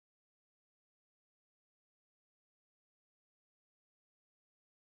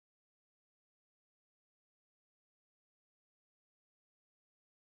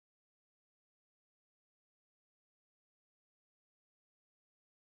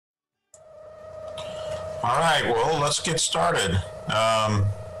All right, well, let's get started.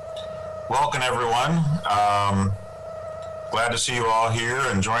 Welcome, everyone. Glad to see you all here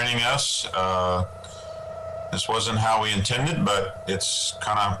and joining us. This wasn't how we intended, but it's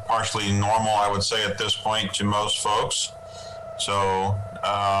kind of partially normal, I would say, at this point to most folks. So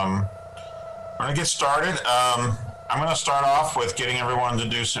we're going to get started. I'm going to start off with getting everyone to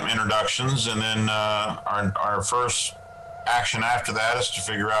do some introductions, and then our first action after that is to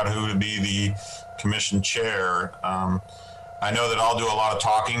figure out who would be the commission chair. I know that I'll do a lot of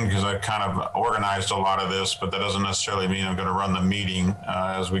talking because I've kind of organized a lot of this, but that doesn't necessarily mean I'm going to run the meeting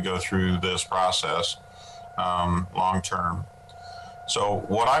as we go through this process long term. So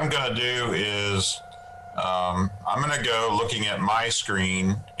what I'm going to do is I'm going to go looking at my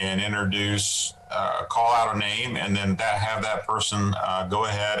screen and introduce, call out a name, and then have that person go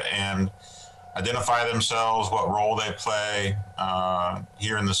ahead and identify themselves, what role they play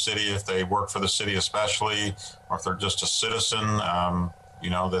here in the city, if they work for the city especially, or if they're just a citizen,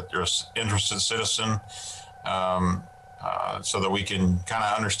 that they're an interested citizen, so that we can kind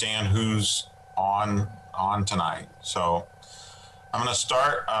of understand who's on tonight. So I'm going to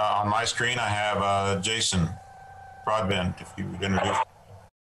start on my screen. I have Jason Broadbent, if you would introduce.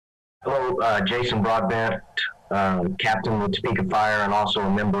 Hello, Jason Broadbent, captain with Topeka Fire and also a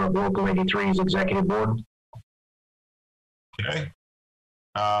member of Local 83's executive board. Okay.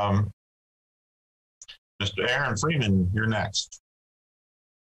 Mr. Aaron Freeman, you're next.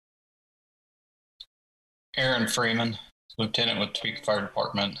 Aaron Freeman, lieutenant with Topeka Fire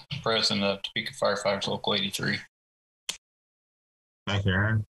Department, president of Topeka Firefighters Local 83. Thank you,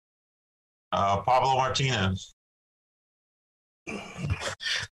 Aaron. Pablo Martinez.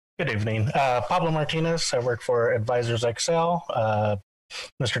 Good evening. Pablo Martinez. I work for Advisors XL.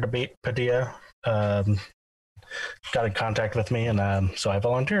 Mr. Padilla got in contact with me, and so I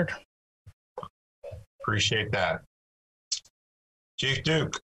volunteered. Appreciate that. Chief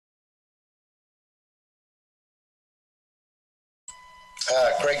Duke.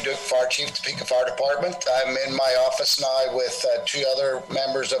 Greg Duke, Fire Chief, Topeka Fire Department. I'm in my office now with two other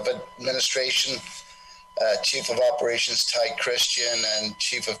members of administration, Chief of Operations Ty Christian and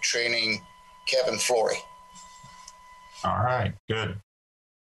Chief of Training Kevin Flory. All right, good.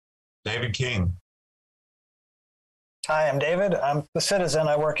 David King. Hi, I'm David. I'm a citizen.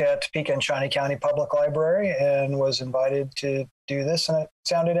 I work at Topeka and Shawnee County Public Library and was invited to do this, and it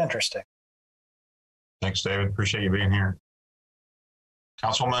sounded interesting. Thanks, David. Appreciate you being here.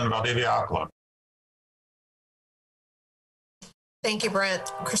 Councilwoman Valdivia Alcala. Thank you,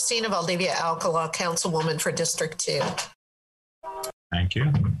 Brent. Christina Valdivia Alcala, Councilwoman for District 2. Thank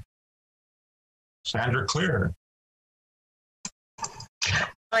you. Sandra Clear.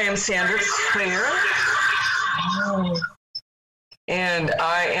 I am Sandra Clear, and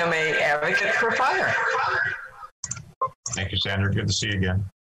I am an advocate for fire. Thank you, Sandra. Good to see you again.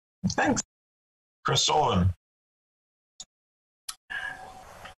 Thanks. Chris Sullivan.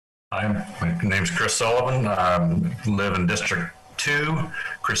 My name's Chris Sullivan. I live in District 2.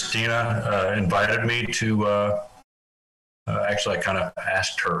 Christina invited me to, actually I kind of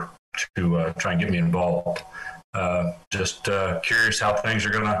asked her to try and get me involved. Just curious how things are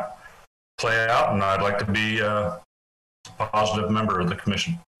going to play out, and I'd like to be a positive member of the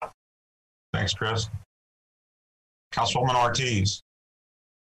commission. Thanks, Chris. Councilwoman Ortiz.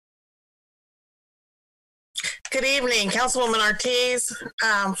 Good evening, Councilwoman Ortiz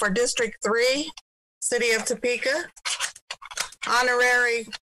for District 3, City of Topeka, honorary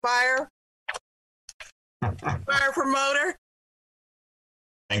fire promoter.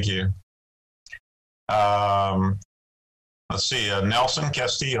 Thank you. Let's see, Nelson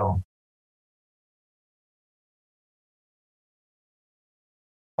Castillo.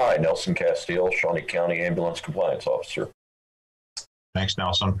 Hi, Nelson Castillo, Shawnee County Ambulance Compliance Officer. Thanks,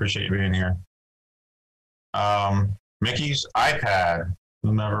 Nelson. Appreciate you being here. Mickey's iPad,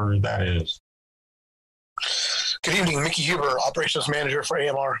 whomever that is. Good evening, Mickey Huber, Operations Manager for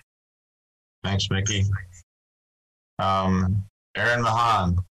AMR. Thanks, Mickey. Aaron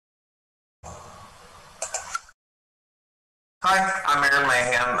Mahan. Hi, I'm Aaron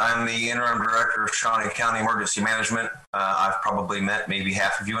Mahan. I'm the Interim Director of Shawnee County Emergency Management. I've probably met maybe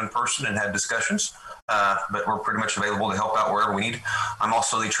half of you in person and had discussions, but we're pretty much available to help out wherever we need. I'm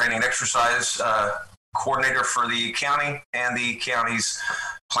also the training and exercise coordinator for the county and the county's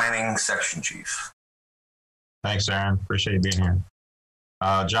planning section chief. Thanks, Aaron. Appreciate you being here.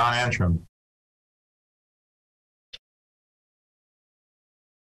 John Antrim.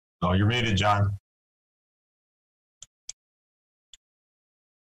 Oh, you're muted, John.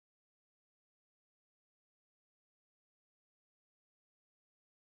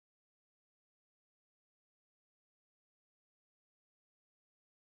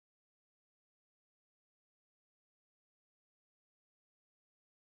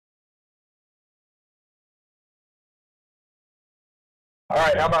 All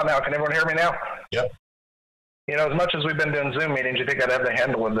right, how about now? Can everyone hear me now? Yep. You know, as much as we've been doing Zoom meetings, you think I'd have the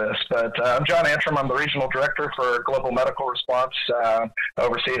handle of this, but I'm John Antrim. I'm the Regional Director for Global Medical Response,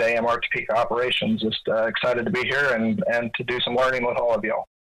 oversee the AMR Topeka operations. Just excited to be here and to do some learning with all of y'all.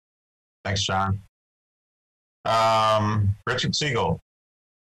 Thanks, John. Richard Siegel.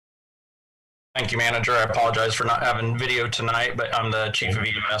 Thank you, Manager. I apologize for not having video tonight, but I'm the Chief of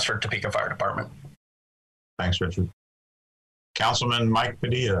EMS for Topeka Fire Department. Thanks, Richard. Councilman Mike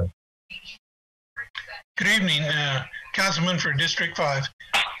Padilla. Good evening, Councilman for District 5.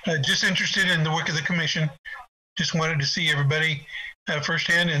 Just interested in the work of the commission. Just wanted to see everybody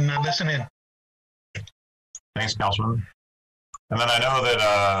firsthand and listen in. Thanks, Councilman. And then I know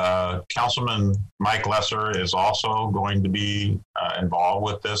that Councilman Mike Lesser is also going to be involved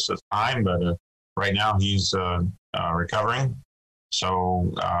with this at the time, but right now he's recovering.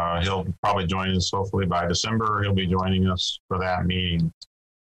 So he'll probably join us hopefully by December. He'll be joining us for that meeting.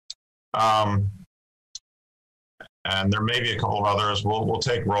 And there may be a couple of others. We'll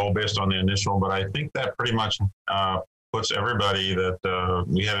take roll based on the initial, but I think that pretty much puts everybody that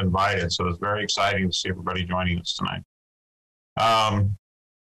we had invited. So it's very exciting to see everybody joining us tonight. The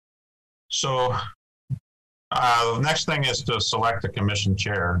next thing is to select a commission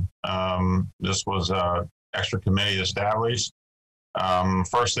chair. This was an extra committee established.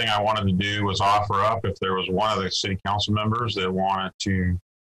 First thing I wanted to do was offer up if there was one of the city council members that wanted to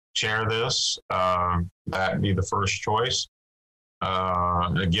chair this, that'd be the first choice.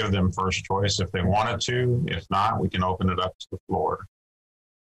 Give them first choice if they wanted to. If not, we can open it up to the floor.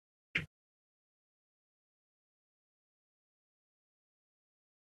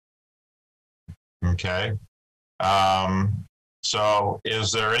 Okay. So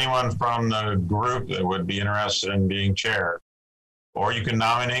is there anyone from the group that would be interested in being chair? Or you can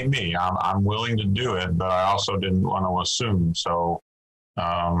nominate me. I'm willing to do it, but I also didn't want to assume. So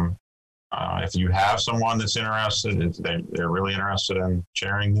if you have someone that's interested, if they're really interested in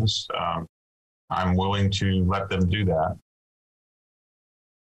sharing this, I'm willing to let them do that.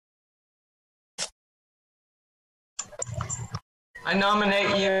 I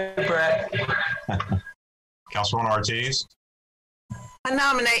nominate you, Brett. Councilwoman Ortiz. I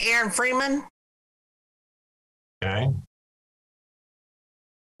nominate Aaron Freeman. Okay.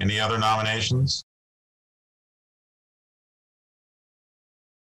 Any other nominations?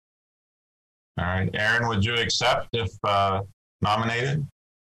 All right, Aaron, would you accept if nominated?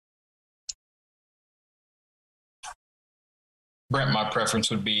 Brent, my preference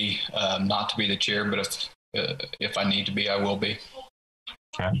would be not to be the chair, but if I need to be, I will be.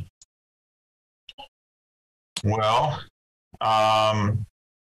 Okay. Well,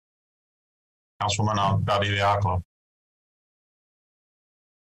 Councilwoman Valdivia-Alcala.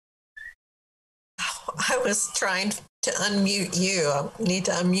 I was trying to unmute you. I need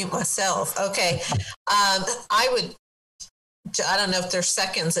to unmute myself. Okay. I don't know if there's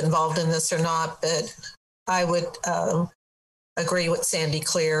seconds involved in this or not, but I would agree with Sandy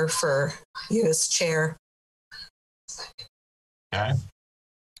Clear for you as chair. Okay.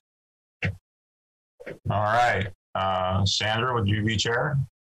 All right. Sandra, would you be chair?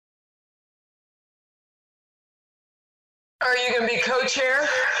 Are you going to be co-chair?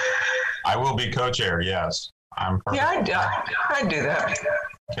 I will be co-chair, yes. I'm perfect. Yeah, I'd do that.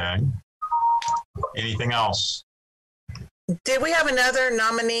 Okay. Anything else? Did we have another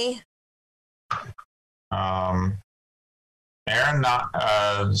nominee? Aaron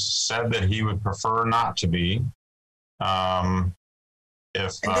said that he would prefer not to be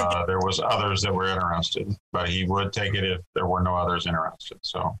if there was others that were interested, but he would take it if there were no others interested.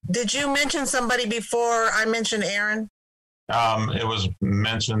 So. Did you mention somebody before I mentioned Aaron? It was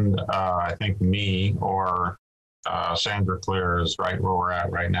mentioned, I think me or Sandra Clear is right where we're at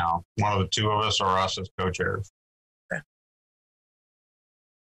right now. One of the two of us or us as co-chairs. Okay.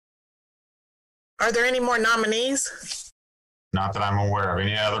 Are there any more nominees? Not that I'm aware of.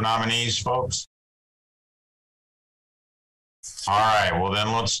 Any other nominees, folks? All right, well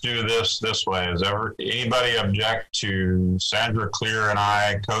then let's do this way. Does anybody object to Sandra Clear and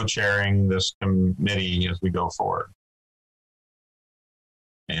I co-chairing this committee as we go forward?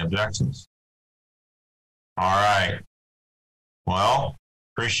 Any objections? All right. Well,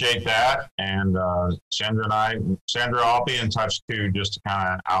 appreciate that. And Sandra, I'll be in touch too, just to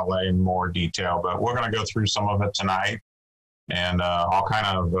kind of outlay in more detail, but we're going to go through some of it tonight. And I'll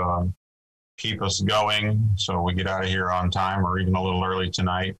kind of keep us going so we get out of here on time or even a little early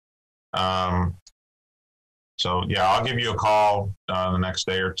tonight. So yeah, I'll give you a call the next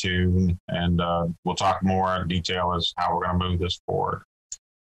day or two, and we'll talk more in detail as how we're going to move this forward.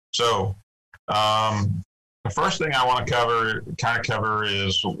 So The first thing I want to cover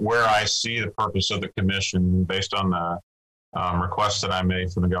is where I see the purpose of the commission based on the request that I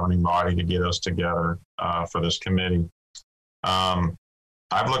made from the governing body to get us together for this committee.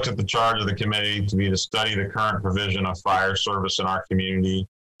 I've looked at the charge of the committee to be to study the current provision of fire service in our community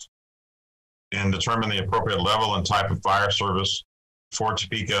and determine the appropriate level and type of fire service for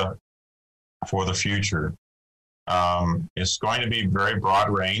Topeka for the future. It's going to be very broad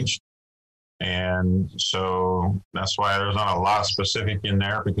range. And so that's why there's not a lot specific in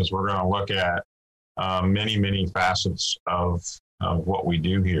there, because we're going to look at many, many facets of what we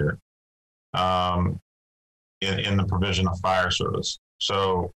do here in the provision of fire service.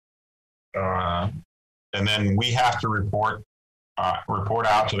 So, and then we have to report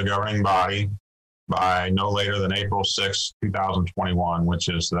out to the governing body by no later than April 6, 2021, which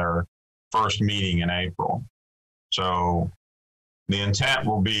is their first meeting in April. So the intent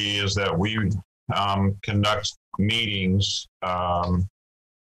will be is that we conduct meetings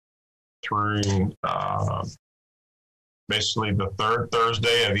through basically the third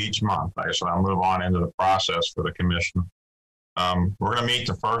Thursday of each month. I guess I'll move on into the process for the commission. We're going to meet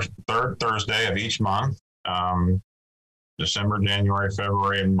the third Thursday of each month, December, January,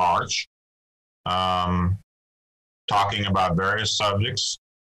 February, and March, talking about various subjects.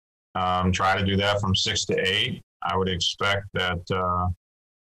 Try to do that from 6 to 8. I would expect that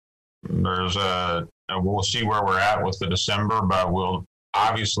we'll see where we're at with the December, but we'll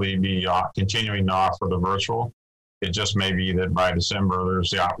obviously be continuing to offer the virtual. It just may be that by December, there's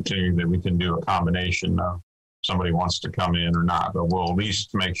the opportunity that we can do a combination of somebody wants to come in or not, but we'll at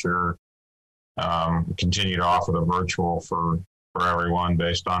least make sure continue to offer the virtual for everyone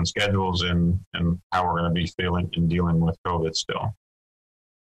based on schedules and how we're going to be feeling and dealing with COVID still.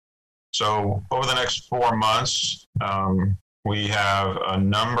 So over the next 4 months, we have a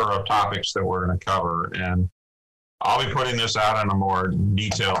number of topics that we're going to cover, and I'll be putting this out on a more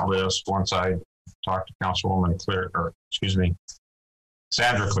detailed list once I talk to Councilwoman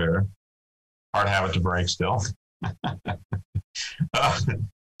Sandra Clear. Hard habit to break still.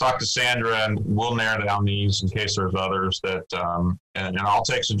 Talk to Sandra, and we'll narrow down these in case there's others that, and I'll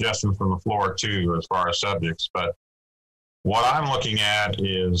take suggestions from the floor too as far as subjects. But what I'm looking at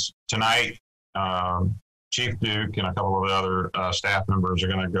is tonight, Chief Duke and a couple of other staff members are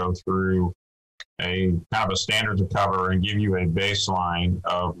going to go through a kind of a standards of cover and give you a baseline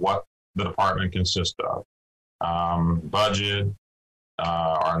of what the department consists of. Budget,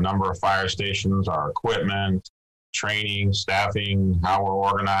 our number of fire stations, our equipment, training, staffing, how we're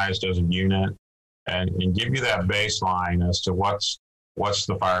organized as a unit, and give you that baseline as to what's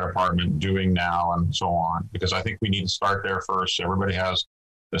the fire department doing now and so on, because I think we need to start there first. So everybody has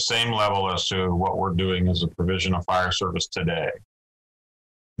the same level as to what we're doing as a provision of fire service today.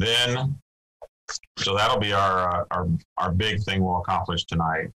 Then, so that'll be our big thing we'll accomplish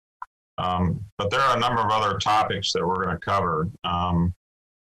tonight. But there are a number of other topics that we're going to cover.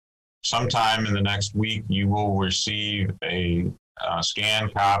 Sometime in the next week, you will receive a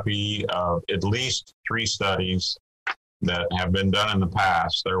scanned copy of at least 3 studies that have been done in the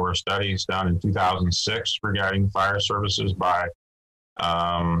past. There were studies done in 2006 regarding fire services by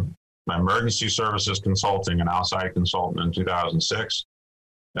Emergency Services Consulting, an outside consultant in 2006.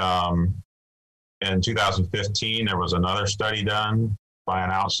 In 2015, there was another study done by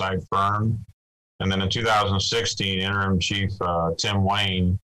an outside firm. And then in 2016, Interim Chief Tim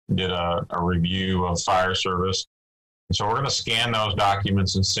Wayne did a review of fire service. And so we're going to scan those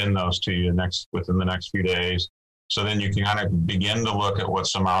documents and send those to you within the next few days. So then you can kind of begin to look at what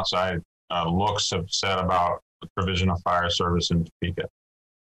some outside looks have said about the provision of fire service in Topeka.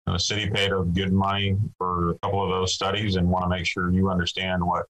 And the city paid a good money for a couple of those studies and want to make sure you understand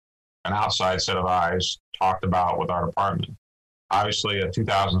what an outside set of eyes talked about with our department. Obviously, a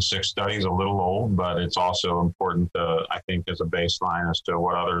 2006 study is a little old, but it's also important, I think, as a baseline as to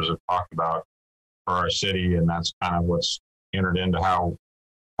what others have talked about for our city, and that's kind of what's entered into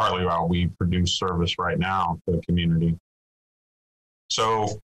partly how we produce service right now to the community. So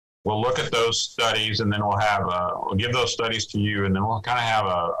we'll look at those studies, and then we'll give those studies to you, and then we'll kind of have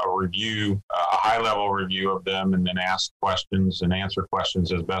a review, a high-level review of them, and then ask questions and answer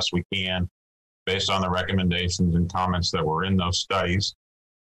questions as best we can based on the recommendations and comments that were in those studies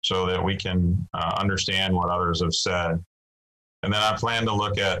so that we can understand what others have said. And then I plan to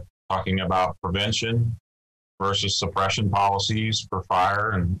look at talking about prevention versus suppression policies for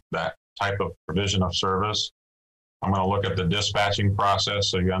fire and that type of provision of service. I'm going to look at the dispatching process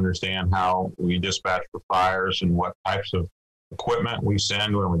so you understand how we dispatch for fires and what types of equipment we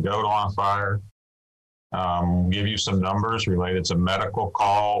send when we go on fire. Give you some numbers related to medical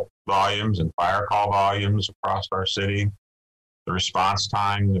call volumes and fire call volumes across our city, the response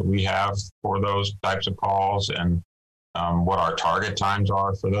time that we have for those types of calls, and what our target times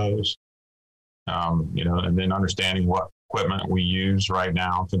are for those. And then understanding what equipment we use right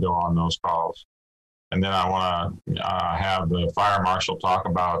now to go on those calls. And then I want to have the fire marshal talk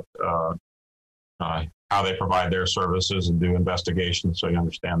about how they provide their services and do investigations, so you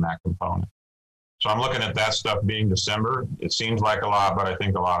understand that component. So I'm looking at that stuff being December. It seems like a lot, but I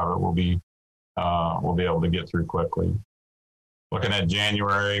think a lot of it will be we'll be able to get through quickly. Looking at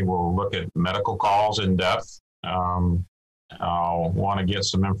January, we'll look at medical calls in depth. I'll want to get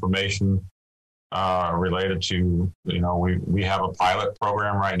some information related to, we have a pilot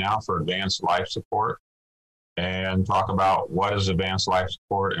program right now for advanced life support, and talk about what is advanced life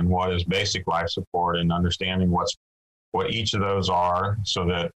support and what is basic life support, and understanding what each of those are, so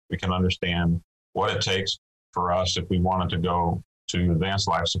that we can understand what it takes for us if we wanted to go to advanced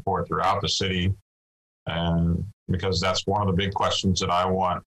life support throughout the city. And because that's one of the big questions that I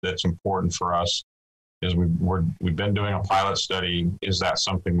want, that's important for us, is we've been doing a pilot study. Is that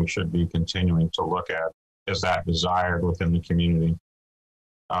something we should be continuing to look at? Is that desired within the community?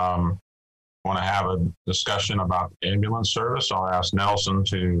 Want to have a discussion about ambulance service. I'll ask Nelson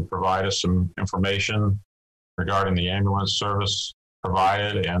to provide us some information regarding the ambulance service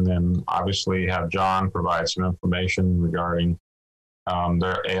provided, and then obviously have John provide some information regarding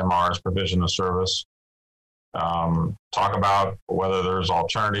their AMR's provision of service. Talk about whether there's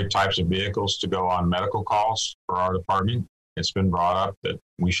alternative types of vehicles to go on medical calls for our department. It's been brought up that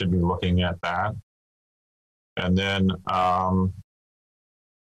we should be looking at that. And then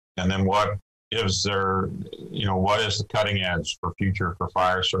what is there, what is the cutting edge for future for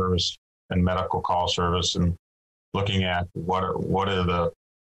fire service and medical call service, and looking at what are the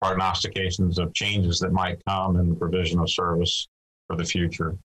prognostications of changes that might come in the provision of service for the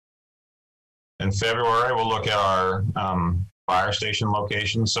future. In February, we'll look at our fire station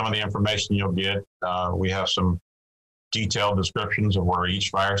locations. Some of the information you'll get, we have some detailed descriptions of where each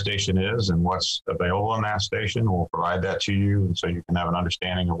fire station is and what's available in that station. We'll provide that to you, and so you can have an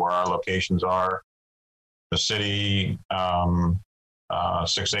understanding of where our locations are. The city,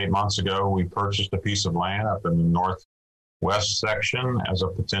 6-8 months ago, we purchased a piece of land up in the northwest section as a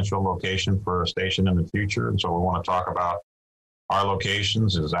potential location for a station in the future. And so we want to talk about our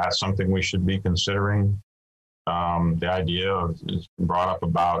locations. Is that something we should be considering? The idea is brought up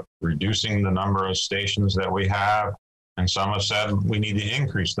about reducing the number of stations that we have, and some have said we need to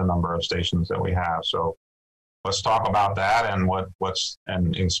increase the number of stations that we have. So let's talk about that and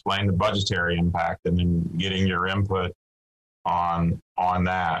and explain the budgetary impact, and then getting your input on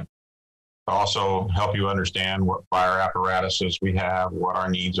that. Also help you understand what fire apparatuses we have, what our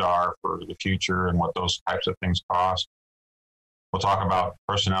needs are for the future, and what those types of things cost. We'll talk about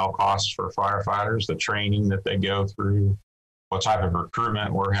personnel costs for firefighters, the training that they go through, what type of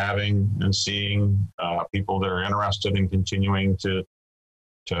recruitment we're having and seeing, people that are interested in continuing to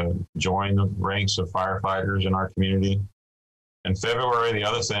join the ranks of firefighters in our community. In February, the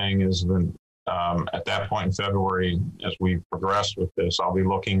other thing is when, at that point in February, as we progress with this, I'll be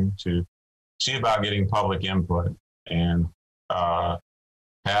looking to see about getting public input and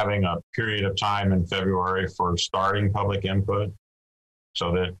having a period of time in February for starting public input, so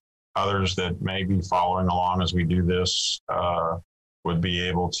that others that may be following along as we do this would be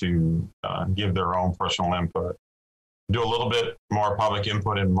able to give their own personal input. Do a little bit more public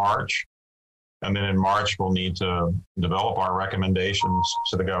input in March, and then in March we'll need to develop our recommendations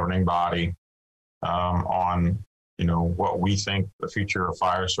to the governing body on what we think the future of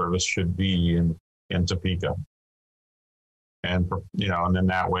fire service should be in Topeka, and and then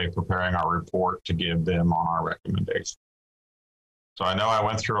that way preparing our report to give them on our recommendations. So I know I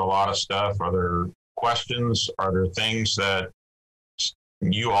went through a lot of stuff. Are there questions? Are there things that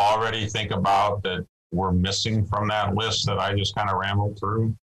you already think about that were missing from that list that I just kind of rambled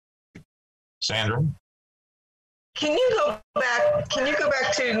through? Sandra? Can you go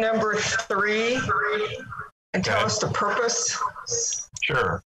back to number 3 and tell us the purpose?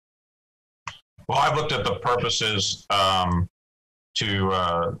 Sure. Well, I've looked at the purposes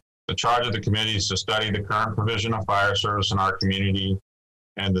the charge of the committee is to study the current provision of fire service in our community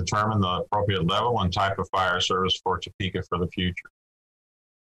and determine the appropriate level and type of fire service for Topeka for the future.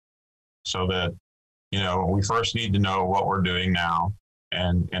 So that, we first need to know what we're doing now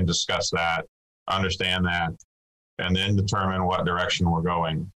and discuss that, understand that, and then determine what direction we're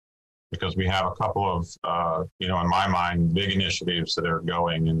going. Because we have a couple of, in my mind, big initiatives that are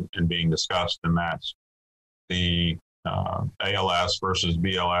going and being discussed, and that's the ALS versus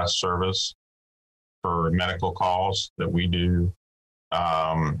BLS service for medical calls that we do,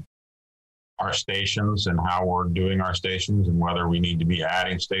 our stations and how we're doing our stations and whether we need to be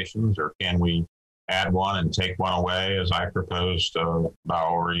adding stations or can we add one and take one away as I proposed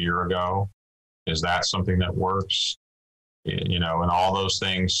about over a year ago. Is that something that works? You know, and all those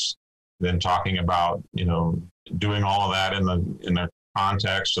things, then talking about, you know, doing all of that in the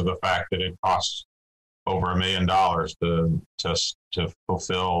context of the fact that it costs over $1 million to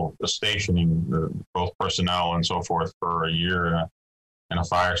fulfill the stationing, both personnel and so forth for a year in a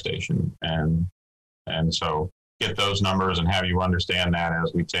fire station. And so get those numbers and have you understand that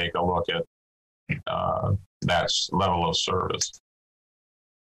as we take a look at that level of service.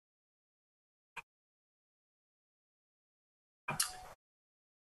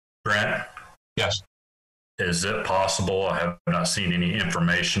 Brent? Yes. Is it possible, I have not seen any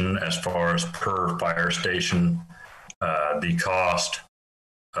information as far as per fire station, the cost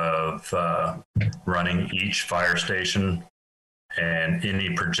of running each fire station and any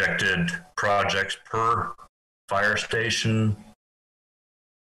projected projects per fire station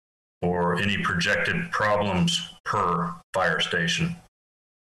or any projected problems per fire station?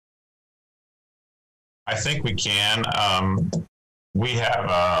 I think we can. We have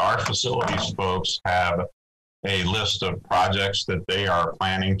our facilities folks have a list of projects that they are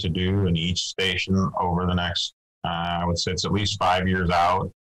planning to do in each station over the next, I would say it's at least 5 years out.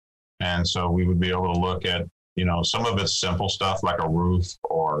 And so we would be able to look at, you know, some of it's simple stuff like a roof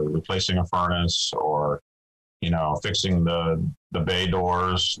or replacing a furnace or, you know, fixing the bay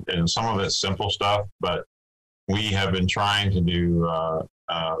doors, and some of it's simple stuff, but we have been trying to do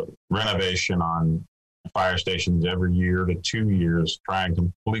renovation on fire stations every year to 2 years, try and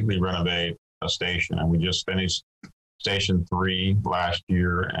completely renovate a station. And we just finished Station 3 last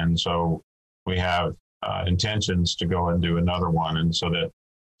year. And so we have intentions to go and do another one. And so that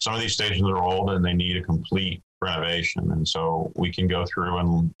some of these stations are old and they need a complete renovation. And so we can go through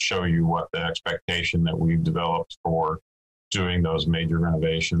and show you what the expectation that we've developed for doing those major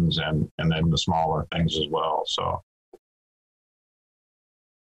renovations and then the smaller things as well. So.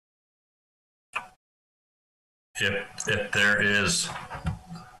 If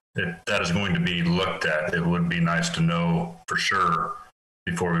that is going to be looked at, it would be nice to know for sure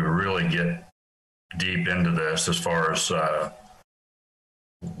before we really get deep into this as far as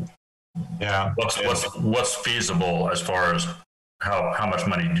what's feasible as far as how much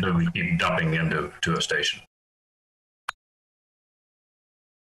money do we keep dumping into a station.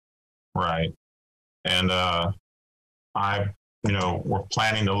 Right. And we're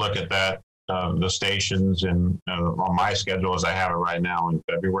planning to look at that, the stations and on my schedule as I have it right now in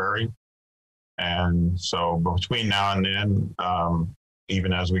February. And so between now and then,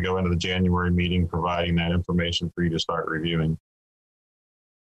 even as we go into the January meeting, providing that information for you to start reviewing.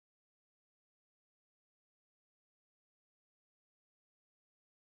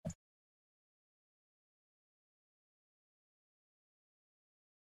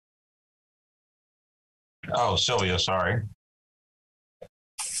 Oh, Sylvia, sorry.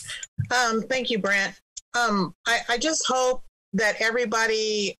 Thank you, Brent. I just hope that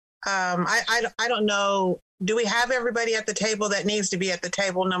everybody, I don't know, do we have everybody at the table that needs to be at the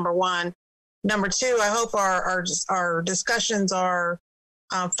table, number one? Number two, I hope our discussions are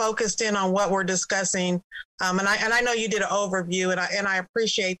focused in on what we're discussing. And I know you did an overview and I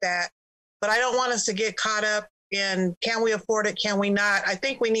appreciate that, but I don't want us to get caught up in, can we afford it? Can we not? I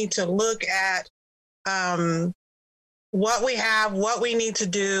think we need to look at what we have, what we need to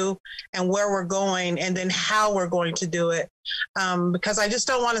do, and where we're going, and then how we're going to do it. Because I just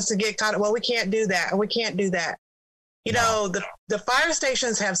don't want us to get caught up, well, we can't do that, and we can't do that. You know, the fire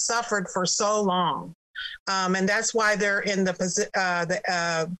stations have suffered for so long. And that's why they're in the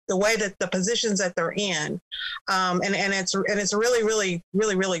way that the positions that they're in. And it's really, really,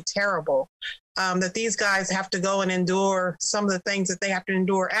 really, really terrible that these guys have to go and endure some of the things that they have to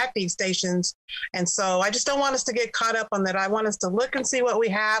endure at these stations. And so I just don't want us to get caught up on that. I want us to look and see what we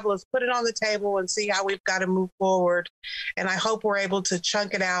have. Let's put it on the table and see how we've got to move forward. And I hope we're able to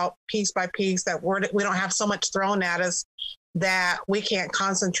chunk it out piece by piece, that we don't have so much thrown at us that we can't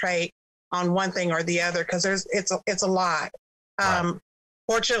concentrate on one thing or the other, because it's a lot. Right.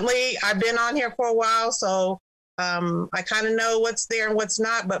 Fortunately, I've been on here for a while, so I kind of know what's there and what's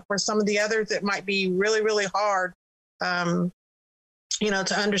not. But for some of the others, it might be really, really hard, to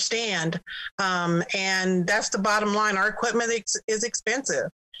understand. And that's the bottom line. Our equipment is expensive,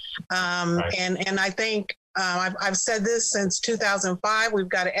 right. And I think I've said this since 2005. We've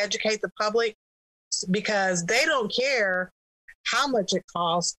got to educate the public, because they don't care how much it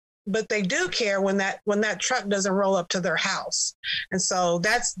costs, but they do care when that truck doesn't roll up to their house. And so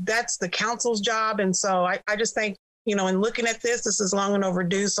that's the council's job. And so I just think in looking at this is long and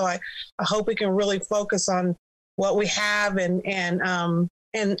overdue. So I hope we can really focus on what we have and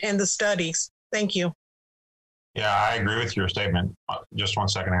the studies. Thank you. Yeah, I agree with your statement. Just one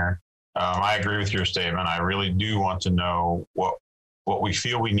second, Aaron. I agree with your statement. I really do want to know what we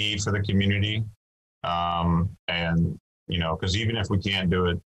feel we need for the community. And, because even if we can't do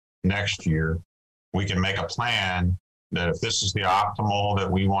it next year, we can make a plan that if this is the optimal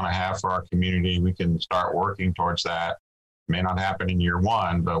that we want to have for our community, we can start working towards that. It may not happen in year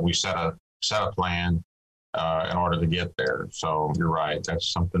one, but we set a plan in order to get there. So you're right.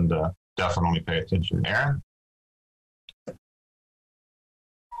 That's something to definitely pay attention to. Aaron?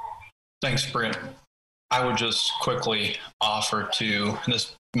 Thanks, Brent. I would just quickly offer to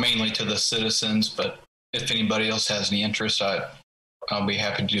this mainly to the citizens, but if anybody else has any interest, I'll be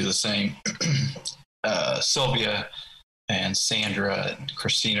happy to do the same. Sylvia and Sandra and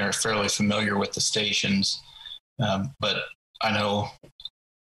Christina are fairly familiar with the stations, but I know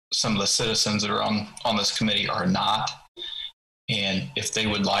some of the citizens that are on this committee are not. And if they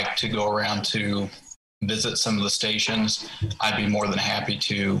would like to go around to visit some of the stations, I'd be more than happy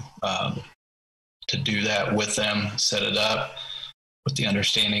to do that with them, set it up with the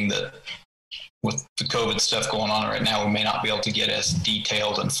understanding that with the COVID stuff going on right now, we may not be able to get as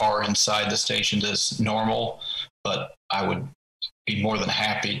detailed and far inside the stations as normal, but I would be more than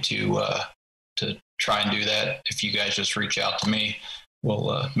happy to try and do that. If you guys just reach out to me,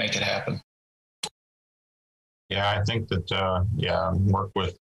 we'll make it happen. Yeah, I think that, work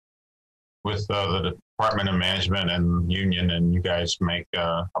with the Department of Management and Union, and you guys make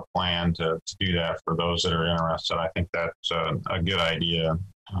a plan to do that for those that are interested. I think that's a good idea.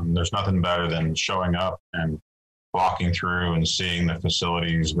 There's nothing better than showing up and walking through and seeing the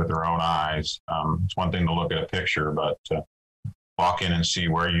facilities with their own eyes. It's one thing to look at a picture, but to walk in and see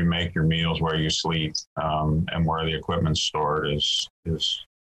where you make your meals, where you sleep, and where the equipment's stored is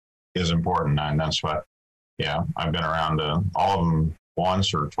important. And that's what, I've been around all of them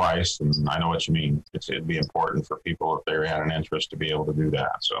once or twice, and I know what you mean. It'd be important for people if they had an interest to be able to do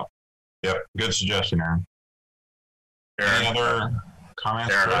that. So, yep, good suggestion, Aaron. Any other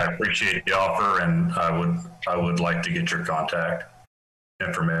comments? Aaron, I appreciate the offer, and I would like to get your contact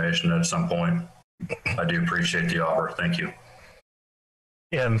information at some point. I do appreciate the offer. Thank you.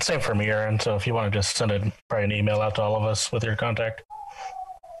 Yeah, and same for me, Aaron. So if you want to just send probably an email out to all of us with your contact.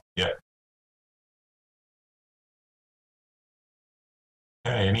 Yeah.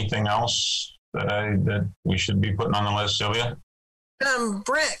 Okay, anything else that we should be putting on the list, Sylvia?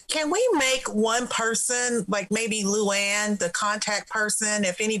 Brent, can we make one person, like maybe Luann, the contact person,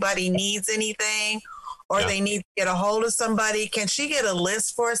 if anybody needs anything or they need to get a hold of somebody, can she get a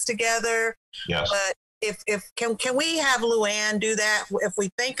list for us together? Yes. But if can we have Luann do that? If we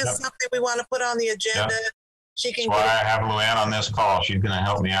think of something we want to put on the agenda, she can. That's why I have Luann on this call. She's going to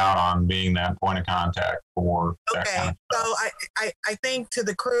help me out on being that point of contact for that kind of stuff. So I think to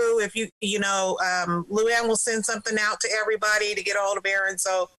the crew, if Luann will send something out to everybody to get a hold of Aaron,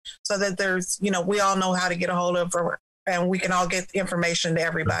 so that there's, we all know how to get a hold of her, and we can all get information to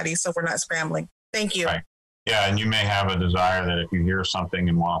everybody, so we're not scrambling. Thank you. Right. Yeah, and you may have a desire that if you hear something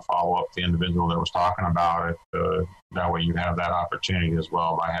and want to follow up the individual that was talking about it, that way you have that opportunity as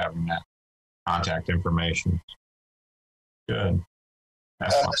well by having that contact information. Good.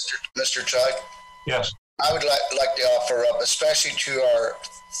 Mr. Chuck? Yes. I would like to offer up, especially to our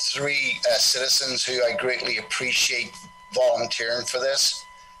three citizens who I greatly appreciate volunteering for this,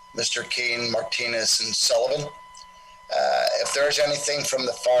 Mr. Keane, Martinez, and Sullivan. If there's anything from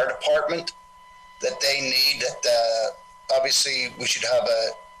the fire department that they need, obviously we should have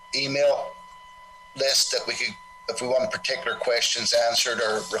an email list that we could, if we want particular questions answered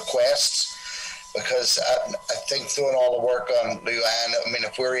or requests, because I think doing all the work on Luann,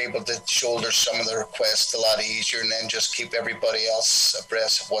 if we're able to shoulder some of the requests a lot easier and then just keep everybody else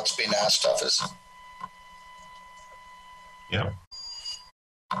abreast of what's being asked of us. Yep.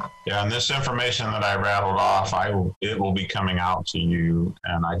 Yeah, and this information that I rattled off, it will be coming out to you,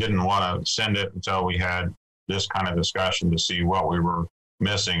 and I didn't want to send it until we had this kind of discussion to see what we were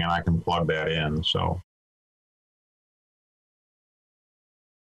missing, and I can plug that in. So,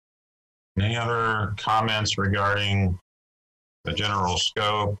 any other comments regarding the general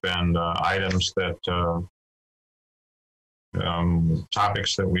scope and items that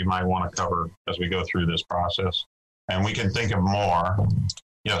topics that we might want to cover as we go through this process? And we can think of more.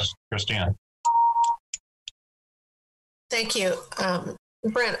 Yes, Christina. Thank you.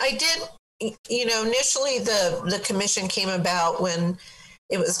 Brent, I did, initially the commission came about when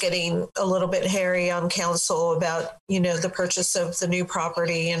it was getting a little bit hairy on council about, the purchase of the new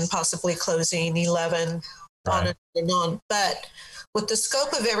property and possibly closing 11 on and on and on. But with the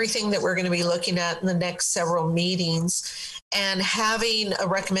scope of everything that we're going to be looking at in the next several meetings and having a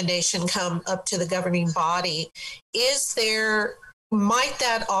recommendation come up to the governing body, might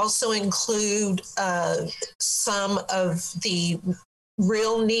that also include some of the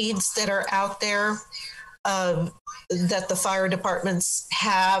real needs that are out there that the fire departments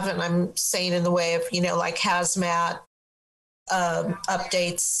have? And I'm saying in the way of, like hazmat,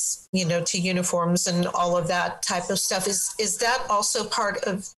 updates, to uniforms and all of that type of stuff. Is that also part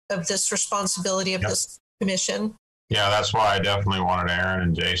of this responsibility of this commission? Yeah, that's why I definitely wanted Aaron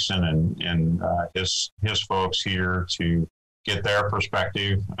and Jason and his folks here to get their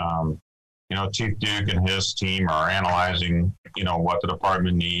perspective. Chief Duke and his team are analyzing, what the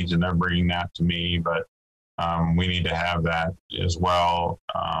department needs, and they're bringing that to me. But we need to have that as well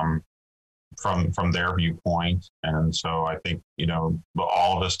from their viewpoint. And so I think,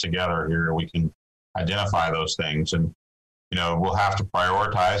 all of us together here, we can identify those things. And, we'll have to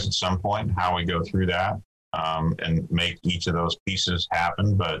prioritize at some point how we go through that and make each of those pieces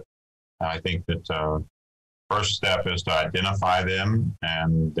happen. But I think that first step is to identify them,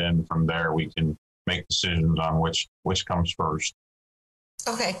 and then from there we can make decisions on which comes first.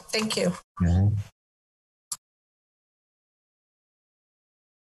 Okay, thank you. Mm-hmm.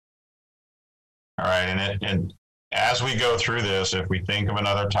 All right, and as we go through this, if we think of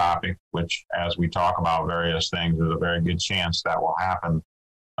another topic, which as we talk about various things, there's a very good chance that will happen.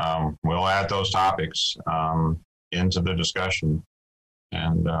 We'll add those topics into the discussion,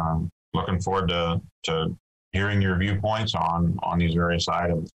 and looking forward to hearing your viewpoints on these various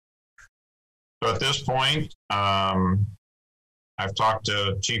items. So at this point, I've talked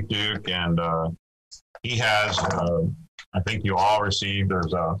to Chief Duke, and he has, I think you all received,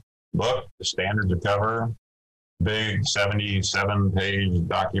 there's a book, the Standards of Cover, big 77-page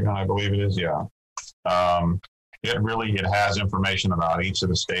document, I believe it is, yeah. It has information about each of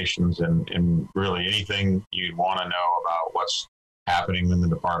the stations and really anything you'd want to know about what's happening in the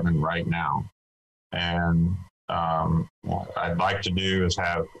department right now. And what I'd like to do is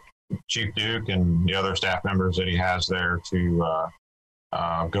have Chief Duke and the other staff members that he has there to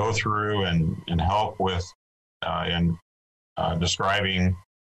go through and help with in describing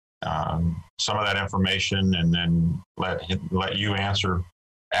some of that information, and then let you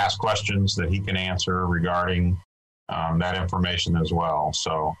ask questions that he can answer regarding that information as well.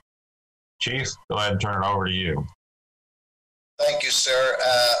 So, Chief, go ahead and turn it over to you. Thank you, sir.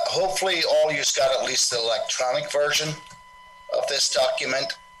 Hopefully all of you's got at least the electronic version of this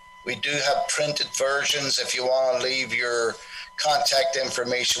document. We do have printed versions. If you want to leave your contact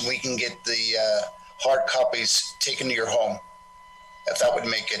information, we can get the hard copies taken to your home, if that would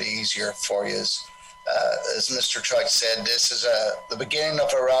make it easier for you. As Mr. Trout said, this is the beginning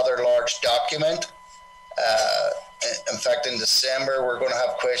of a rather large document. In fact, in December, we're going to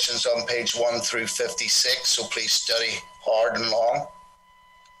have questions on page 1 through 56, so please study hard and long.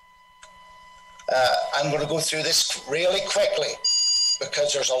 I'm going to go through this really quickly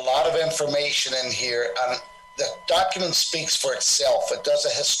because there's a lot of information in here, and the document speaks for itself. It does a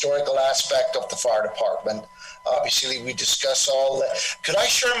historical aspect of the fire department. Obviously, we discuss all that. Could I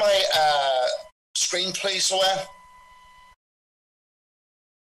share my screen, please, Luann?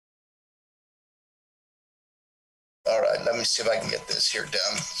 All right, let me see if I can get this here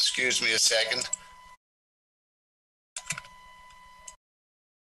done. Excuse me a second.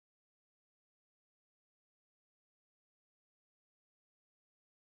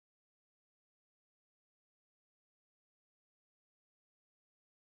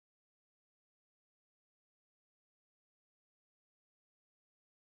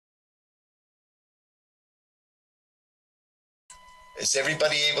 Is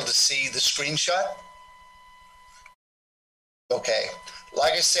everybody able to see the screenshot? Okay,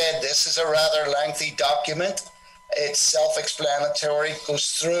 like I said, this is a rather lengthy document. It's self-explanatory, goes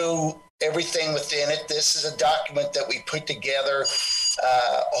through everything within it. This is a document that we put together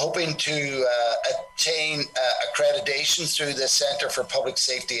hoping to obtain accreditation through the Center for Public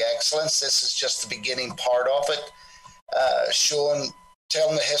Safety Excellence. This is just the beginning part of it,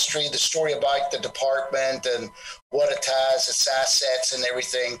 telling the history, the story about the department and what it has, its assets and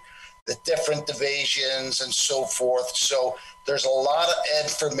everything, the different divisions and so forth. So there's a lot of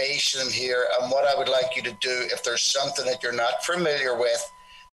information here. And what I would like you to do, if there's something that you're not familiar with,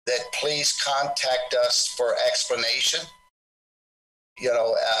 that please contact us for explanation.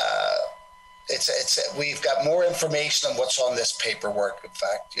 We've got more information on what's on this paperwork, in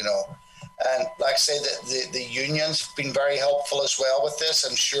fact, And like I say, the unions have been very helpful as well with this.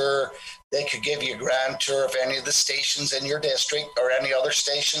 I'm sure they could give you a grand tour of any of the stations in your district or any other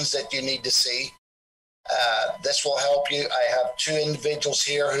stations that you need to see. This will help you. I have two individuals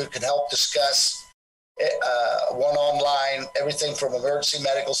here who can help discuss one online, everything from emergency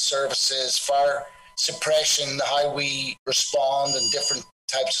medical services, fire suppression, how we respond in different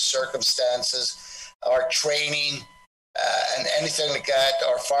types of circumstances, our training, and anything like that,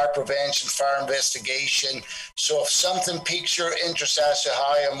 our fire prevention, fire investigation. So if something piques your interest as to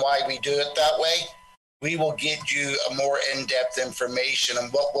how and why we do it that way, we will get you a more in-depth information.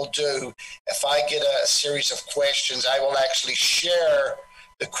 And what we'll do, if I get a series of questions, I will actually share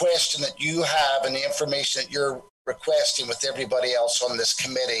the question that you have and the information that you're requesting with everybody else on this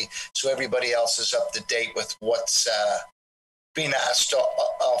committee, so everybody else is up to date with what's being asked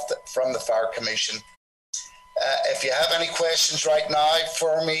from the Fire Commission. If you have any questions right now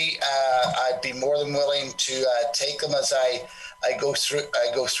for me, I'd be more than willing to take them as I go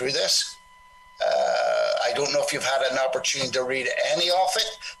through this. I don't know if you've had an opportunity to read any of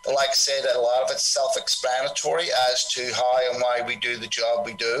it, but like I said, a lot of it's self-explanatory as to how and why we do the job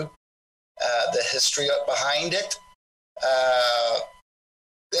we do, the history behind it.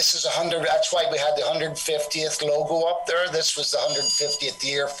 This is 100. That's why we had the 150th logo up there. This was the 150th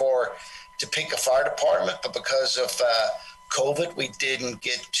year for Topeka Fire Department, but because of COVID, we didn't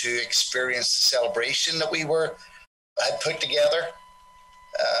get to experience the celebration that we had put together.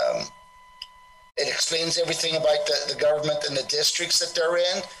 It explains everything about the government and the districts that they're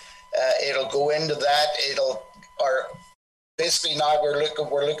in. It'll go into that. Basically now we're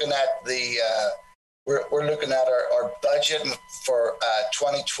looking at the we're looking at our budget for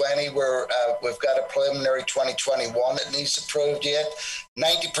 2020. We've got a preliminary 2021 that needs approved yet.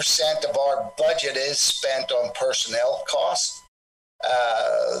 90% of our budget is spent on personnel costs.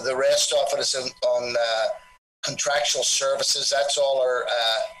 The rest of it is on contractual services. That's all our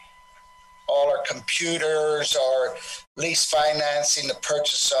computers, our lease financing, the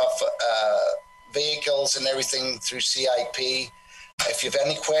purchase of vehicles and everything through CIP. If you have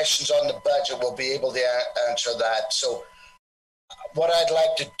any questions on the budget, we'll be able to answer that. So what I'd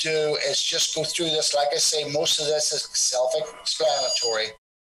like to do is just go through this. Like I say, most of this is self-explanatory,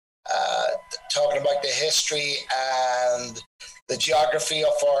 talking about the history and the geography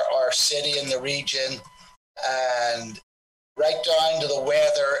of our city and the region, and right down to the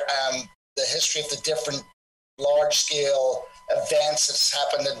weather and the history of the different large-scale events that's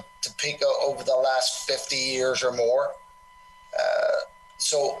happened in Topeka over the last 50 years or more.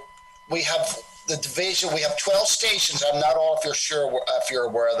 So we have the division. We have 12 stations. I'm not all if you're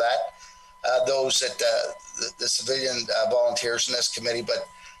aware of that. Those that the civilian volunteers in this committee, but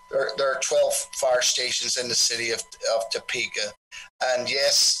there are 12 fire stations in the city of Topeka. And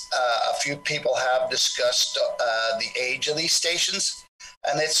yes, a few people have discussed the age of these stations.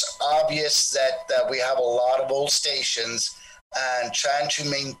 And it's obvious that we have a lot of old stations, and trying to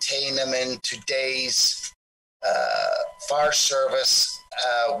maintain them in today's fire service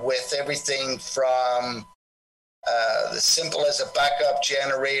with everything from the simple as a backup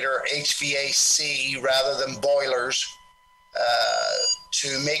generator, HVAC rather than boilers,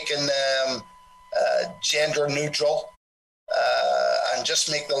 to making them gender neutral, and just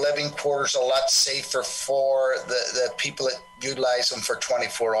make the living quarters a lot safer for the people that utilize them for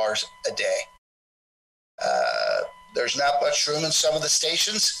 24 hours a day. There's not much room in some of the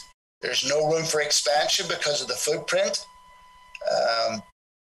stations. There's no room for expansion because of the footprint.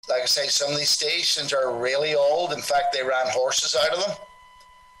 Like I say, some of these stations are really old. In fact, they ran horses out of them.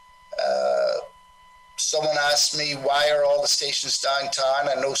 Someone asked me, why are all the stations downtown?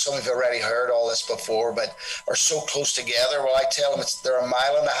 I know some of you have already heard all this before, but are so close together. Well, I tell them they're 1.5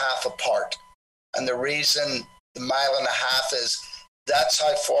 miles apart. And the reason the 1.5 miles is that's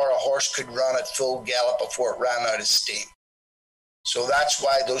how far a horse could run at full gallop before it ran out of steam. So that's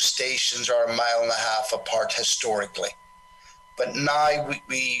why those stations are 1.5 miles apart historically. But now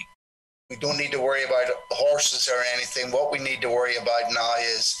we don't need to worry about horses or anything. What we need to worry about now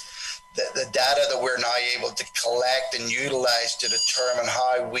is the data that we're now able to collect and utilize to determine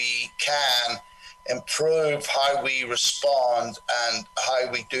how we can improve how we respond and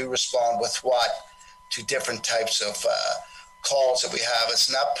how we do respond with what to different types of calls that we have.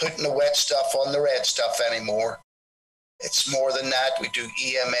 It's not putting the wet stuff on the red stuff anymore. It's more than that. We do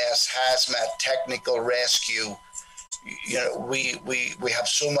EMS, hazmat, technical rescue. You know, we have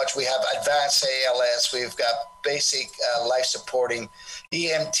so much. We have advanced ALS. We've got basic life supporting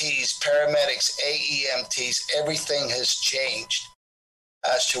EMTs, paramedics, AEMTs. Everything has changed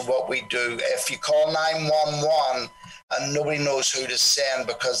as to what we do. If you call 911 and nobody knows who to send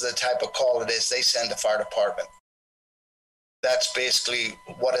because of the type of call it is, they send the fire department. That's basically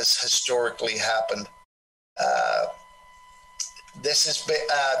what has historically happened. This is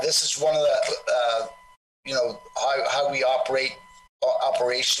one of how we operate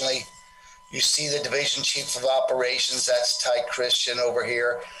operationally. You see the division chief of operations, that's Ty Christian over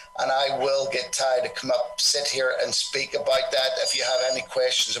here. And I will get Ty to come up, sit here and speak about that if you have any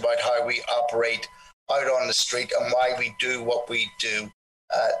questions about how we operate out on the street and why we do what we do.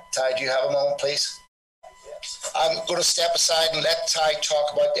 Ty, do you have a moment, please? I'm going to step aside and let Ty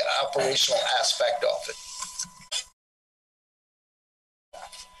talk about the operational aspect of it.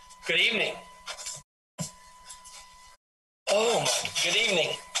 Good evening. Good evening.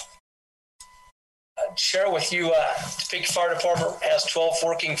 I'd share with you, Topeka Fire Department has 12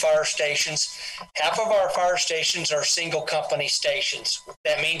 working fire stations. Half of our fire stations are single company stations.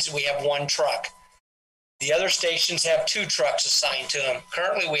 That means we have one truck. The other stations have 2 trucks assigned to them.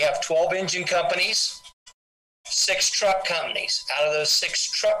 Currently, we have 12 engine companies, 6 truck companies. Out of those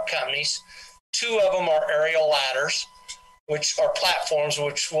 6 truck companies, 2 of them are aerial ladders, which are platforms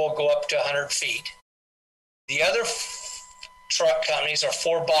which will go up to 100 feet. The other truck companies are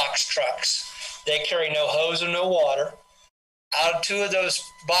 4 box trucks. They carry no hose or no water. Out of 2 of those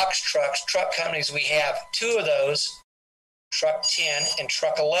box trucks, truck companies, we have 2 of those, truck 10 and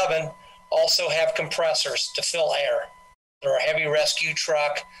truck 11, also have compressors to fill air. They're a heavy rescue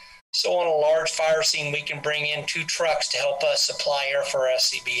truck. So on a large fire scene, we can bring in 2 trucks to help us supply air for our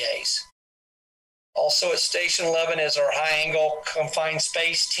SCBAs. Also at Station 11 is our high-angle confined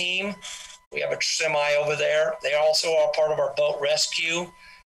space team. We have a semi over there. They also are part of our boat rescue.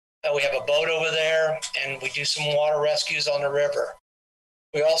 We have a boat over there, and we do some water rescues on the river.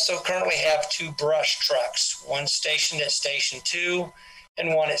 We also currently have 2 brush trucks, one stationed at Station 2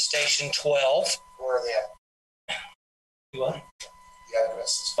 and one at Station 12. Where are they at? What? The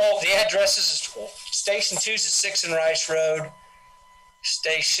addresses. Oh, the addresses is Station 2 is at 6th and Rice Road.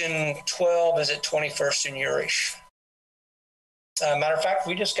 Station 12 is at 21st and Urish. Matter of fact,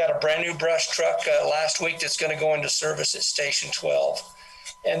 we just got a brand new brush truck last week that's going to go into service at Station 12.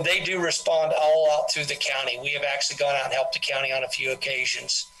 And they do respond all out through the county. We have actually gone out and helped the county on a few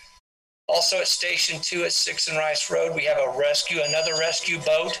occasions. Also at Station 2 at 6th and Rice Road, we have another rescue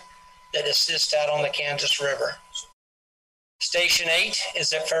boat that assists out on the Kansas River. Station 8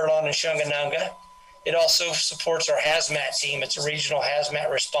 is at Fairlawn and Shunganunga. It also supports our hazmat team. It's a regional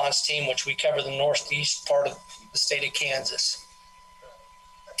hazmat response team, which we cover the northeast part of the state of Kansas.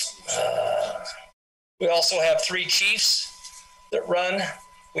 We also have 3 chiefs that run.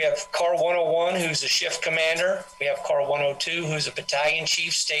 We have Car 101, who's a shift commander. We have Car 102, who's a battalion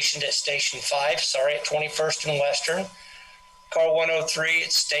chief stationed at Station 5, at 21st and Western. Car 103,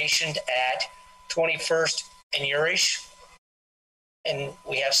 it's stationed at 21st and Urish. And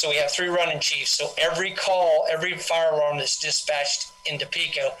we have 3 running chiefs. So every call, every fire alarm that's dispatched in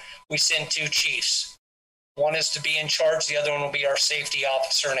Topeka, we send 2 chiefs. One is to be in charge. The other one will be our safety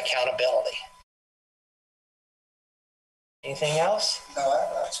officer and accountability. Anything else? No,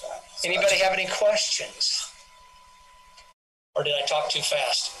 that's fine. Anybody have any questions? Or did I talk too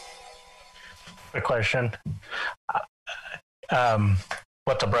fast? A question.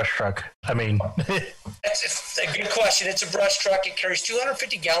 What's a brush truck? I mean, It's a good question. It's a brush truck. It carries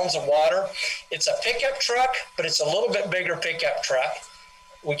 250 gallons of water. It's a pickup truck, but it's a little bit bigger pickup truck.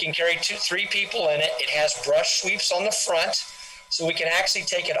 We can carry 3 people in it. It has brush sweeps on the front, so we can actually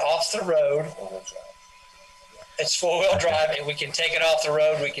take it off the road. It's 4-wheel drive, and we can take it off the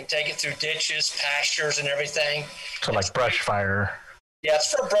road. We can take it through ditches, pastures, and everything. So like brush fire. Yeah,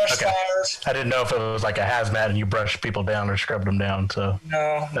 it's for brush fires. I didn't know if it was like a hazmat and you brush people down or scrubbed them down. So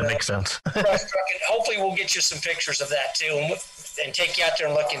that makes sense. Brush truck, and hopefully we'll get you some pictures of that too, and take you out there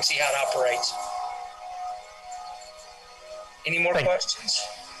and look and see how it operates. Any more questions?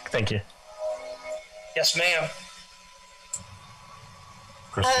 Thank you. Yes, ma'am.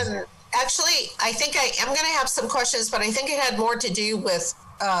 Actually, I think I am going to have some questions, but I think it had more to do with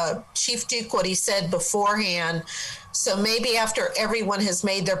Chief Duke, what he said beforehand. So maybe after everyone has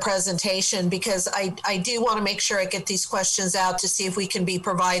made their presentation, because I do want to make sure I get these questions out to see if we can be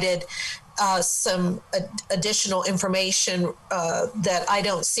provided some additional information that I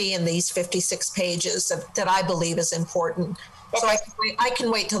don't see in these 56 pages that I believe is important. Okay. So I can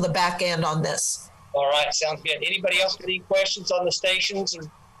wait till the back end on this. All right, sounds good. Anybody else got any questions on the stations or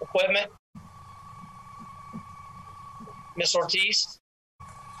equipment? Miss Ortiz?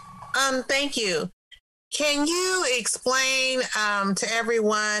 Thank you. Can you explain to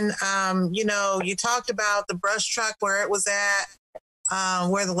everyone, you talked about the brush truck, where it was at,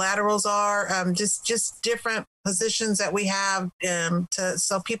 where the laterals are, just different positions that we have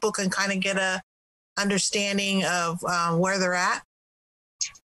so people can kind of get a understanding of where they're at?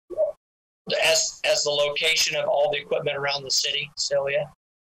 As the location of all the equipment around the city, Celia?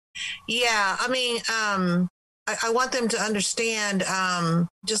 Yeah, I mean, I want them to understand,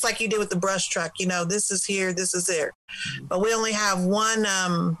 just like you did with the brush truck, you know, this is here, this is there. But we only have one,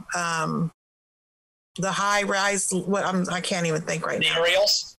 the high rise, I can't even think right now. The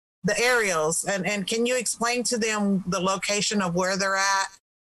aerials? The aerials. And can you explain to them the location of where they're at?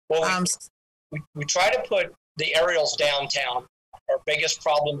 Well, we try to put the aerials downtown. Our biggest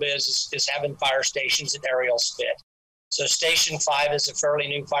problem is having fire stations and aerials fit. So Station 5 is a fairly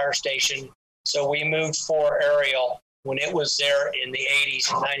new fire station. So we moved 4 aerial when it was there in the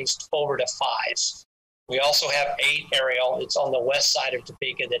 80s and 90s over to 5s. We also have 8 aerial. It's on the west side of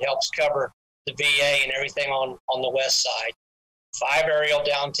Topeka that helps cover the VA and everything on the west side. 5 aerial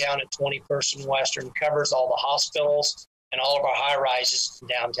downtown at 21st and Western covers all the hospitals and all of our high rises in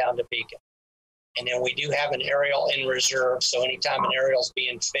downtown Topeka. And then we do have an aerial in reserve. So anytime an aerial is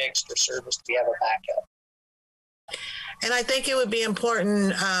being fixed or serviced, we have a backup. And I think it would be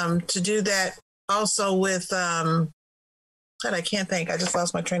important to do that also with, I can't think, I just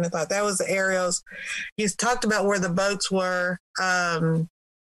lost my train of thought. That was the aerials. You talked about where the boats were. The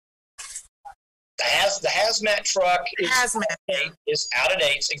hazmat truck is out of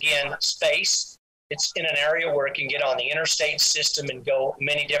dates. Again, space. It's in an area where it can get on the interstate system and go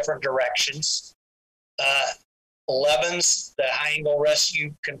many different directions. 11s, the high angle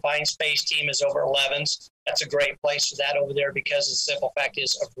rescue confined space team is over 11s. That's a great place for that over there because the simple fact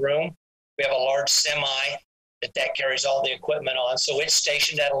is of room. We have a large semi that carries all the equipment on. So it's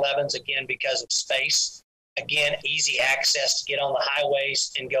stationed at 11s again because of space. Again, easy access to get on the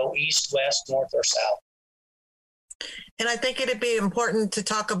highways and go east, west, north, or south. And I think it'd be important to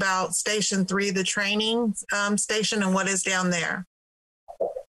talk about Station 3, the training station, and what is down there.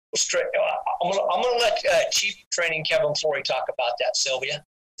 I'm going to let Chief Training Kevin Flory talk about that, Sylvia. If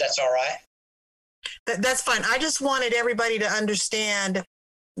that's all right. That's fine. I just wanted everybody to understand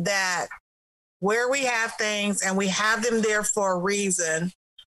that where we have things and we have them there for a reason,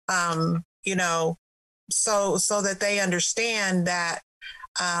 you know, so that they understand that,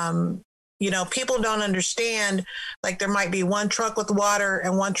 you know, people don't understand, like there might be one truck with water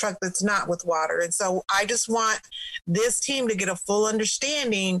and one truck that's not with water. And so I just want this team to get a full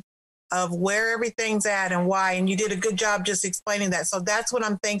understanding of where everything's at and why. And you did a good job just explaining that. So that's what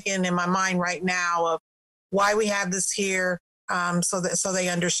I'm thinking in my mind right now of why we have this here, so they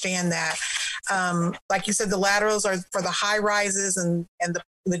understand that. Like you said, the laterals are for the high rises and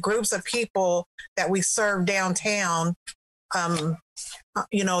the groups of people that we serve downtown.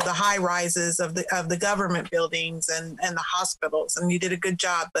 You know, the high rises of the government buildings and the hospitals. And you did a good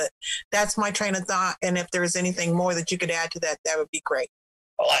job, but that's my train of thought. And if there's anything more that you could add to that, that would be great.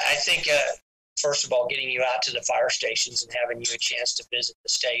 Well, I think, first of all, getting you out to the fire stations and having you a chance to visit the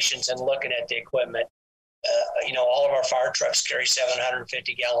stations and looking at the equipment. You know, all of our fire trucks carry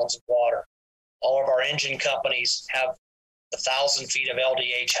 750 gallons of water. All of our engine companies have 1,000 feet of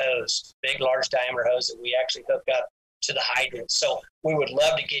LDH hose, big, large diameter hose that we actually hook up to the hydrant. So we would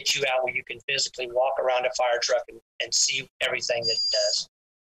love to get you out where you can physically walk around a fire truck and see everything that it does.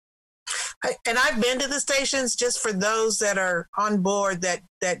 And I've been to the stations, just for those that are on board that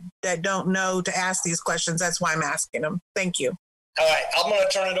don't know to ask these questions. That's why I'm asking them. Thank you. All right, I'm going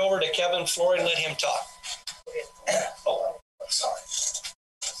to turn it over to Kevin Flory and let him talk. Oh,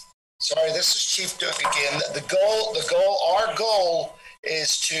 sorry, this is Chief Duke again. Our goal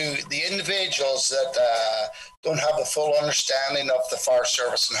is to the individuals that don't have the full understanding of the fire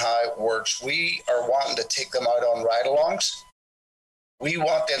service and how it works. We are wanting to take them out on ride-alongs. We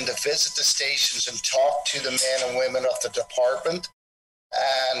want them to visit the stations and talk to the men and women of the department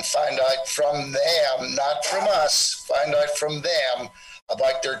and find out from them, not from us, find out from them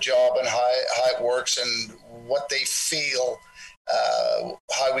about their job and how it works and what they feel,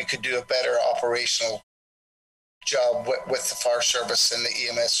 how we could do a better operational job with the fire service and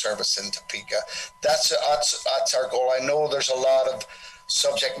the EMS service in Topeka. That's our goal. I know there's a lot of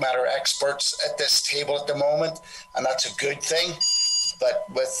subject matter experts at this table at the moment, and that's a good thing. But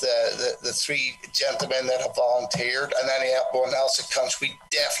with the 3 gentlemen that have volunteered and anyone else that comes, we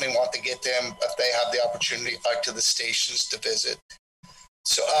definitely want to get them, if they have the opportunity, out to the stations to visit.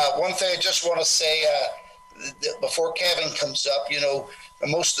 So one thing I just want to say before Kevin comes up, you know,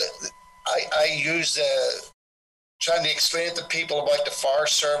 I use trying to explain it to people about the fire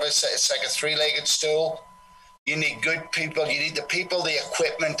service. It's like a 3-legged stool. You need good people. You need the people, the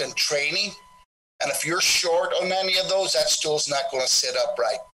equipment, and training. And if you're short on any of those, that stool's not going to sit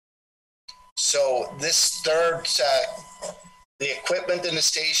upright. So this third, the equipment in the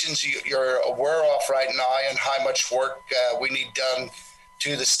stations, you're aware of right now and how much work we need done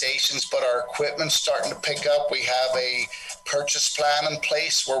to the stations, but our equipment's starting to pick up. We have a purchase plan in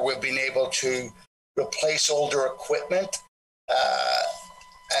place where we've been able to replace older equipment.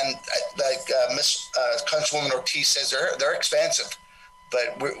 And like Miss Councilwoman Ortiz says, they're expensive,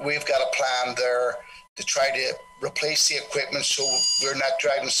 but we've got a plan there to try to replace the equipment so we're not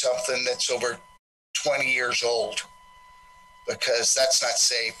driving something that's over 20 years old, because that's not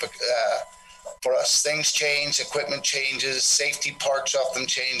safe. But for us, things change, equipment changes, safety parts often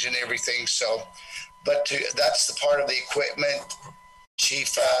change and everything. So, but that's the part of the equipment.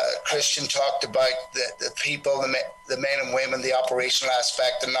 Chief Christian talked about the people, the men and women, the operational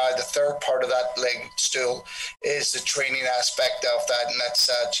aspect, and now the third part of that leg stool is the training aspect of that, and that's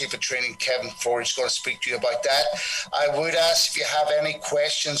Chief of Training Kevin Ford is going to speak to you about that. I would ask if you have any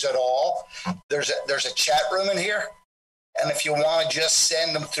questions at all. There's a chat room in here, and if you want to just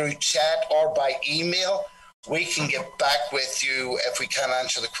send them through chat or by email, we can get back with you if we can't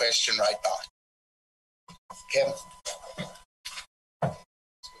answer the question right now. Kevin.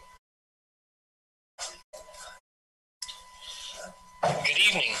 Good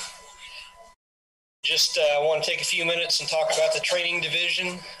evening. Just want to take a few minutes and talk about the training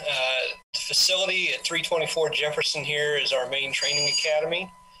division. The facility at 324 Jefferson here is our main training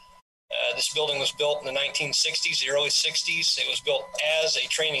academy. This building was built in the 1960s, the early 60s. It was built as a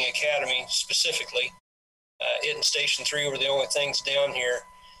training academy specifically. It and Station 3 were the only things down here.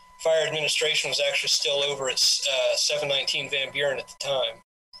 Fire administration was actually still over at 719 Van Buren at the time.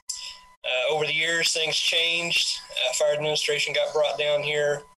 Over the years, things changed. Fire administration got brought down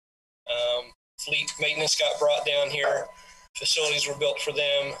here. Fleet maintenance got brought down here. Facilities were built for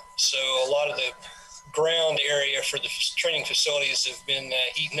them. So a lot of the ground area for the training facilities have been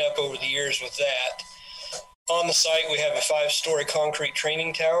eaten up over the years with that. On the site, we have a 5-story concrete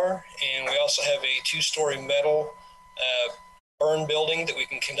training tower, and we also have a 2-story metal burn building that we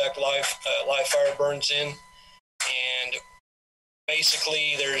can conduct live fire burns in. And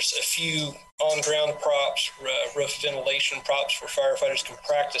basically, there's a few on-ground props, roof ventilation props where firefighters can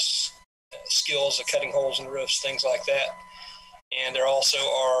practice skills of cutting holes in roofs, things like that. And there also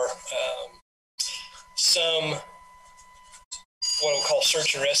are some what we'll call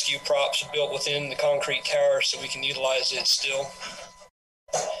search and rescue props built within the concrete tower so we can utilize it still.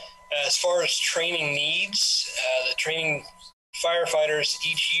 As far as training needs, the training firefighters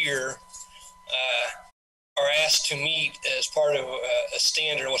each year are asked to meet as part of a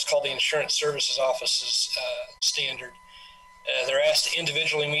standard, what's called the Insurance Services Office's standard. They're asked to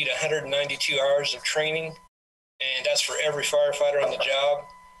individually meet 192 hours of training, and that's for every firefighter on the job.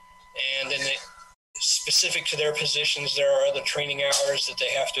 And then specific to their positions, there are other training hours that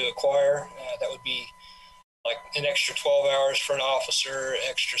they have to acquire. That would be like an extra 12 hours for an officer,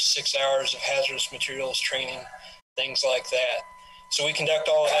 extra 6 hours of hazardous materials training, things like that. So we conduct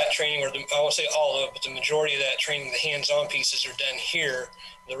all of that training, or I won't say all of it, but the majority of that training, the hands-on pieces are done here.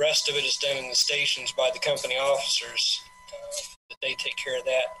 The rest of it is done in the stations by the company officers. That they take care of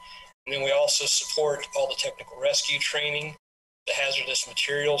that. And then we also support all the technical rescue training, the hazardous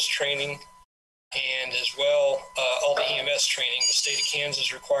materials training, and as well all the EMS training. The state of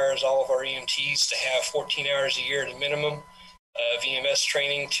Kansas requires all of our EMTs to have 14 hours a year at a minimum of EMS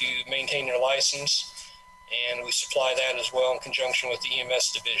training to maintain their license, and we supply that as well in conjunction with the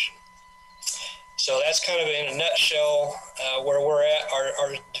EMS division. So that's kind of in a nutshell where we're at.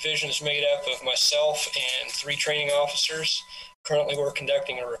 Our division is made up of myself and 3 training officers. Currently, we're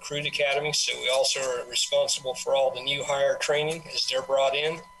conducting a recruit academy, so we also are responsible for all the new hire training as they're brought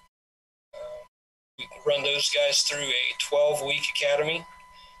in. We run those guys through a 12-week academy,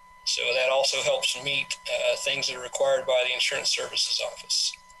 so that also helps meet things that are required by the Insurance Services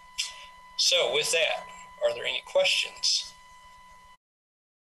Office. So with that, are there any questions?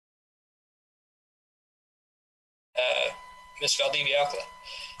 Ms. Valdivia-Alcala.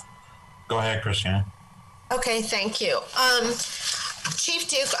 Go ahead, Christina. Okay, thank you. Chief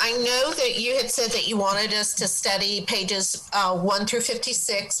Duke, I know that you had said that you wanted us to study pages 1 through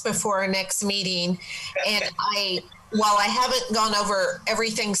 56 before our next meeting. And while I haven't gone over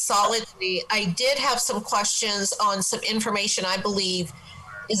everything solidly, I did have some questions on some information I believe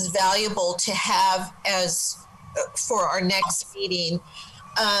is valuable to have as for our next meeting.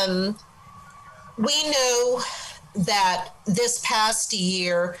 We know that this past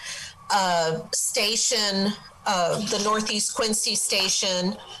year, the Northeast Quincy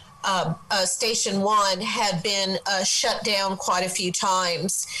station, Station 1 had been shut down quite a few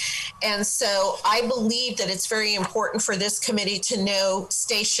times. And so I believe that it's very important for this committee to know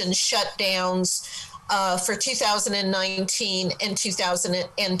station shutdowns for 2019 and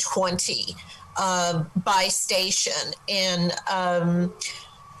 2020. by station. And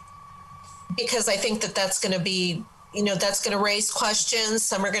because I think that that's going to be, that's going to raise questions.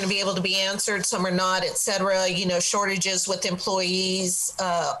 Some are going to be able to be answered, some are not, et cetera, shortages with employees,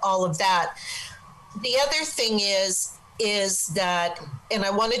 all of that. The other thing is that, and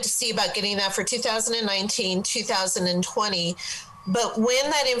I wanted to see about getting that for 2019, 2020, but when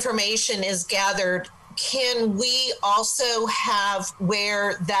that information is gathered, can we also have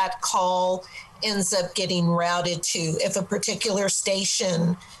where that call ends up getting routed to if a particular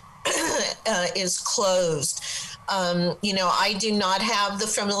station is closed? I do not have the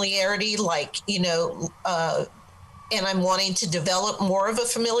familiarity and I'm wanting to develop more of a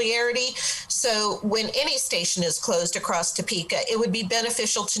familiarity. So when any station is closed across Topeka, it would be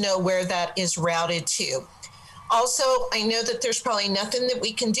beneficial to know where that is routed to. Also, I know that there's probably nothing that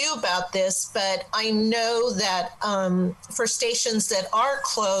we can do about this, but I know that for stations that are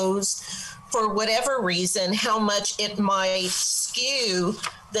closed, for whatever reason, how much it might skew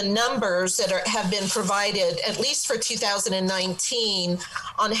the numbers that have been provided, at least for 2019,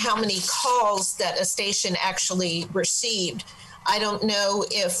 on how many calls that a station actually received. I don't know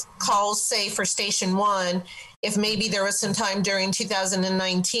if calls, say, for Station 1, if maybe there was some time during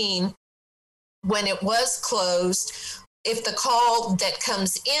 2019 when it was closed, if the call that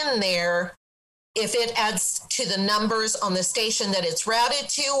comes in there, if it adds to the numbers on the station that it's routed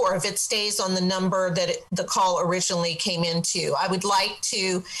to, or if it stays on the number that the call originally came into. I would like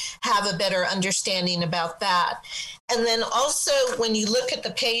to have a better understanding about that. And then also, when you look at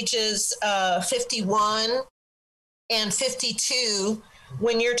the pages 51 and 52,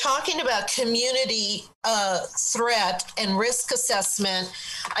 when you're talking about community threat and risk assessment,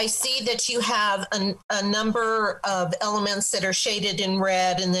 I see that you have a number of elements that are shaded in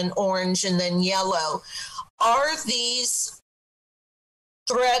red and then orange and then yellow. Are these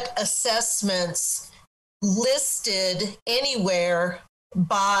threat assessments listed anywhere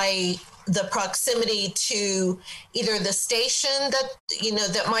by the proximity to either the station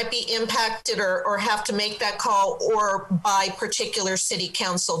that might be impacted or have to make that call, or by particular city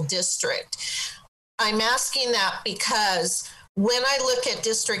council district? I'm asking that because when I look at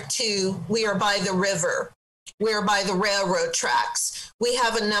District 2, we are by the river. We're by the railroad tracks. We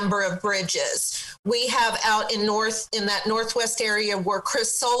have a number of bridges. We have out in that northwest area where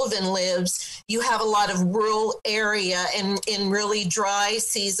Chris Sullivan lives, you have a lot of rural area, and in really dry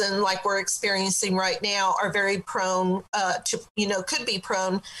season like we're experiencing right now are very prone could be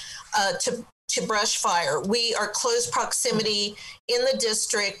prone to brush fire. We are close proximity in the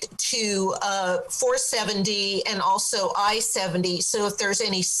district to 470 and also I-70. So if there's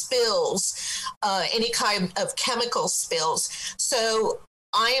any spills, any kind of chemical spills. So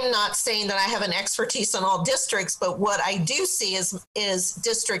I am not saying that I have an expertise on all districts, but what I do see is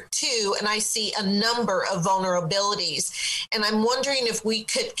District 2, and I see a number of vulnerabilities. And I'm wondering if we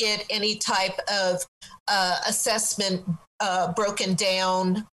could get any type of assessment broken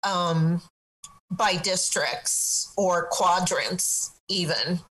down by districts or quadrants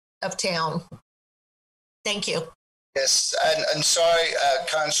even of town. Thank you. Yes, and sorry,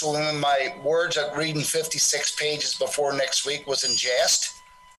 Councilwoman, my words at reading 56 pages before next week was in jest.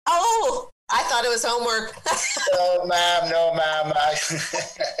 Oh, I thought it was homework. No, ma'am.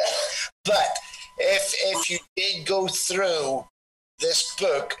 But if you did go through this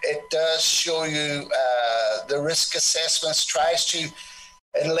book, it does show you the risk assessments, tries to,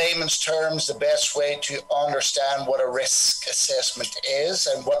 in layman's terms, the best way to understand what a risk assessment is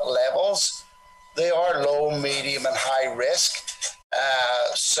and what levels. They are low, medium, and high risk.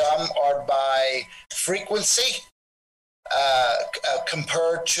 Some are by frequency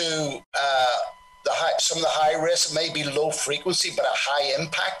compared to some of the high risk may be low frequency but a high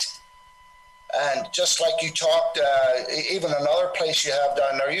impact. And just like you talked, even another place you have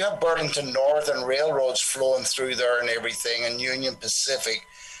down there, you have Burlington Northern Railroads flowing through there and everything, and Union Pacific.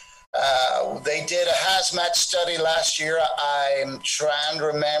 They did a hazmat study last year. I'm trying to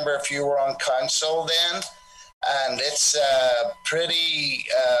remember if you were on council then, and it's pretty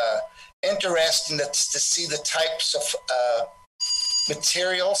interesting to see the types of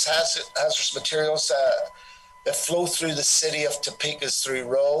materials, hazardous materials that flow through the city of Topeka's through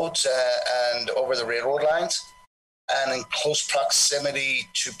roads and over the railroad lines and in close proximity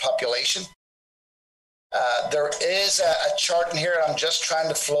to population. There is a chart in here. I'm just trying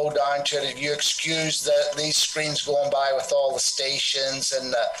to flow down to it. If you excuse these screens going by with all the stations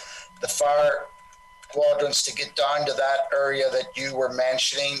and the fire quadrants to get down to that area that you were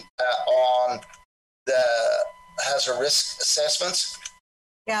mentioning on the hazard risk assessments.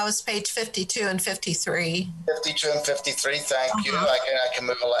 Yeah, it was page 52 and 53. 52 and 53, thank you. I can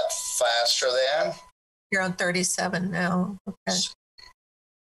move a lot faster then. You're on 37 now. Okay.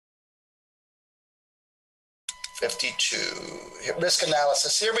 52. Risk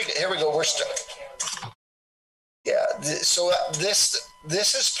analysis. Here we go. We're yeah. So this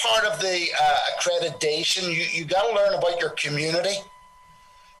is part of the accreditation. You got to learn about your community,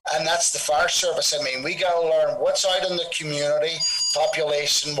 and that's the fire service. I mean, we got to learn what's out in the community,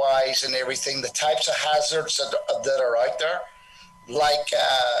 population wise, and everything. The types of hazards that are out there, like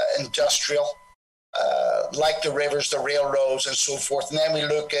industrial. Like the rivers, the railroads, and so forth. And then we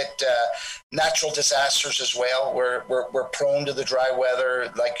look at natural disasters as well. We're prone to the dry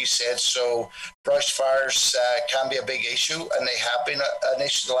weather, like you said. So brush fires can be a big issue, and they have been an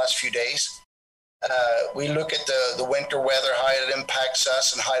issue the last few days. We look at the winter weather, how it impacts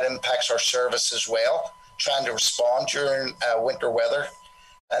us and how it impacts our service as well, trying to respond during winter weather.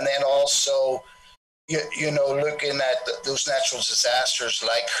 And then also, you know, looking at those natural disasters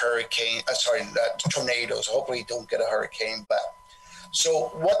like tornadoes. Hopefully you don't get a hurricane. But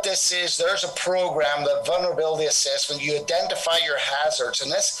so what this is, there's a program, the vulnerability assessment. You identify your hazards, and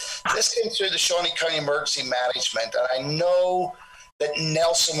this came through the Shawnee County Emergency Management. And I know that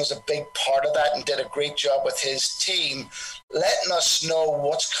Nelson was a big part of that and did a great job with his team, letting us know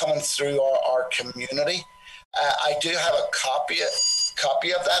what's coming through our community. I do have a copy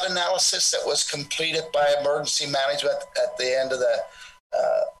of that analysis that was completed by emergency management at the end of the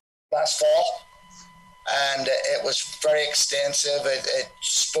last fall, and it was very extensive. It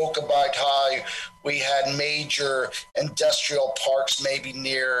spoke about how we had major industrial parks maybe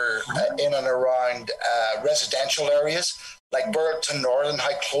near in and around residential areas like Burlington Northern,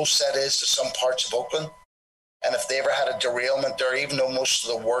 how close that is to some parts of Oakland. And if they ever had a derailment there, even though most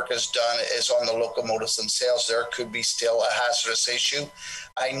of the work is done is on the locomotives themselves, there could be still a hazardous issue.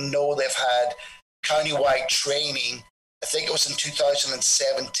 I know they've had countywide training. I think it was in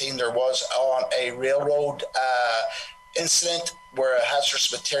 2017, there was on a railroad incident where a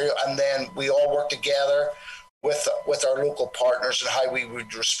hazardous material, and then we all worked together with our local partners and how we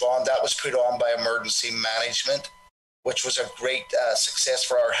would respond. That was put on by emergency management, which was a great success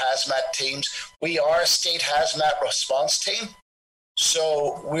for our hazmat teams. We are a state hazmat response team.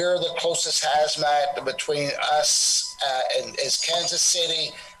 So we're the closest hazmat between us and is Kansas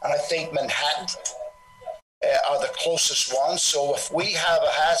City, and I think Manhattan are the closest ones. So if we have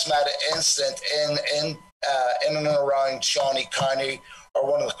a hazmat incident in and around Shawnee County or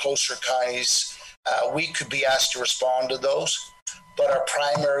one of the closer counties, we could be asked to respond to those. But our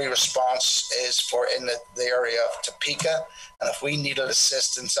primary response is for in the area of Topeka. And if we needed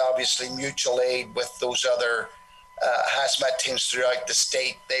assistance, obviously mutual aid with those other hazmat teams throughout the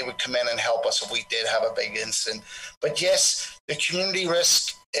state, they would come in and help us if we did have a big incident. But yes, the community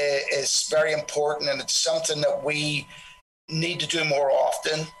risk is very important, and it's something that we need to do more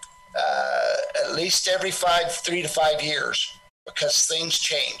often, at least every 3 to 5 years, because things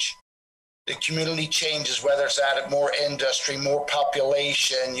change. The community changes, whether it's added more industry, more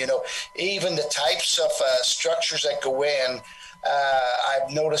population, you know, even the types of structures that go in. I've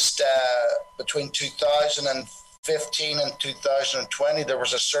noticed between 2015 and 2020, there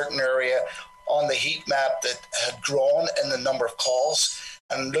was a certain area on the heat map that had grown in the number of calls,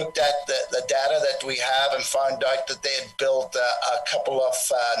 and looked at the data that we have and found out that they had built a couple of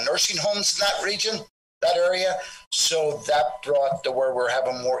nursing homes in that region, that area. So that brought to where we're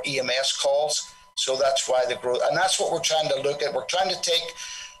having more EMS calls. So that's why the growth, and that's what we're trying to look at. We're trying to take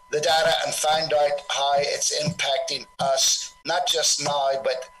the data and find out how it's impacting us, not just now,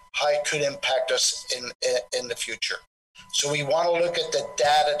 but how it could impact us in the future. So we want to look at the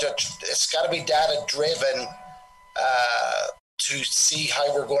data. It's got to be data driven to see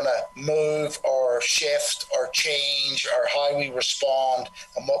how we're going to move or shift or change or how we respond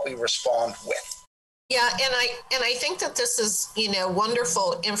and what we respond with. Yeah, and I think that this is, you know,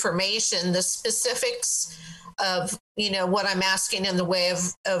 wonderful information. The specifics of, you know, what I'm asking in the way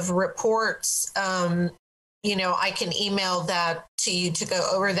of reports, you know, I can email that to you to go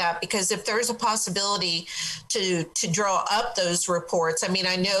over that, because if there's a possibility to draw up those reports, I mean,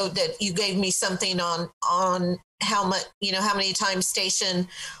 I know that you gave me something on how much, you know, how many times Station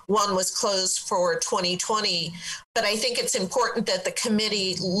 1 was closed for 2020. But I think it's important that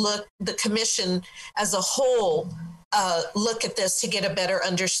the commission as a whole look at this to get a better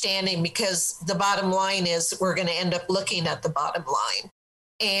understanding, because the bottom line is we're going to end up looking at the bottom line.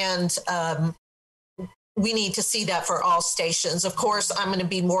 And we need to see that for all stations. Of course, I'm going to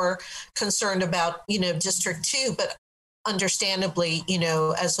be more concerned about, you know, District 2, but understandably, you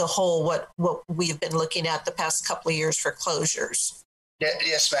know, as a whole, what we've been looking at the past couple of years for closures.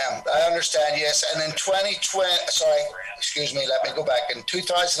 Yes, ma'am. I understand. Yes. And in 2020, sorry, excuse me, let me go back. In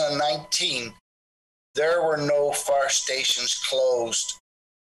 2019, there were no fire stations closed.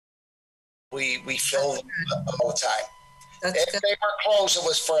 We filled them all the time. If they were closed, it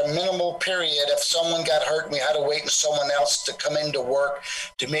was for a minimal period. If someone got hurt and we had to wait for someone else to come into work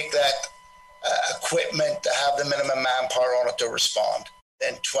to make that equipment to have the minimum manpower on it to respond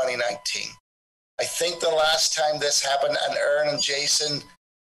in 2019. I think the last time this happened, and Aaron and Jason,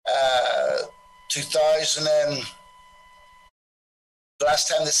 2000 and the last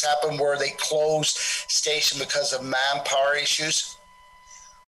time this happened where they closed station because of manpower issues.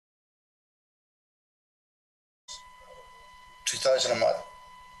 2000 and what?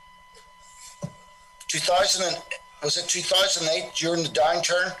 2000 was it 2008 during the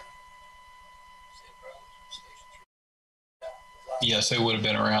downturn? Yes, it would have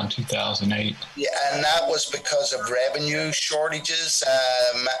been around 2008. Yeah, and that was because of revenue shortages,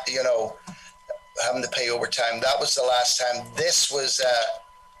 having to pay overtime. That was the last time. This was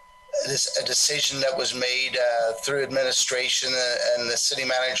a decision that was made through administration and the city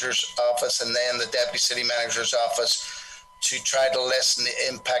manager's office and then the deputy city manager's office to try to lessen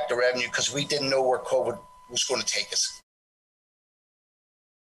the impact of revenue because we didn't know where COVID was going to take us.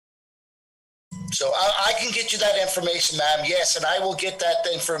 So I can get you that information, ma'am. Yes, and I will get that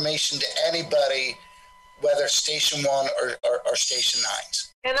information to anybody, whether Station 1 or Station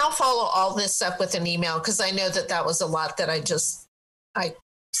 9s. And I'll follow all this up with an email because I know that was a lot that I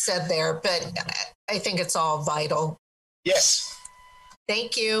said there, but I think it's all vital. Yes.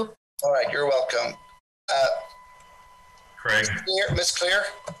 Thank you. All right, you're welcome. Craig. Miss Clear?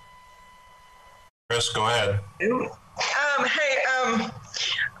 Chris, go ahead.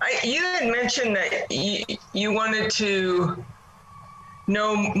 You had mentioned that you wanted to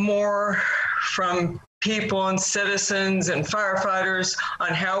know more from people and citizens and firefighters on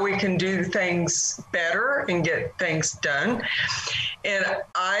how we can do things better and get things done. And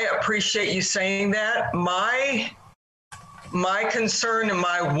I appreciate you saying that. My concern and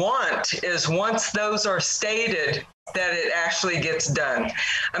my want is once those are stated, that it actually gets done.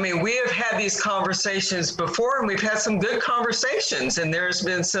 I mean, we have had these conversations before and we've had some good conversations and there's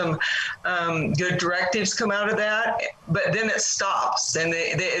been some good directives come out of that, but then it stops and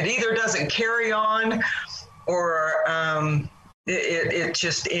it either doesn't carry on or it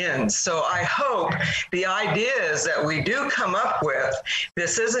just ends. So I hope the ideas that we do come up with,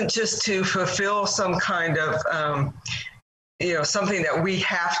 this isn't just to fulfill some kind of something that we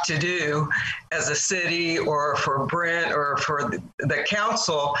have to do as a city or for Brent or for the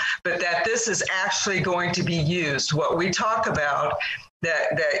council, but that this is actually going to be used. What we talk about,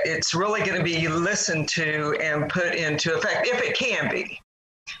 that it's really going to be listened to and put into effect, if it can be.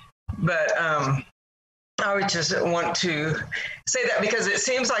 But I would just want to say that because it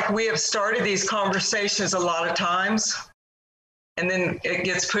seems like we have started these conversations a lot of times, and then it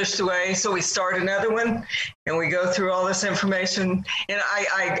gets pushed away. So we start another one and we go through all this information. And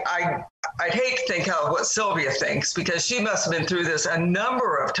I'd hate to think what Sylvia thinks because she must have been through this a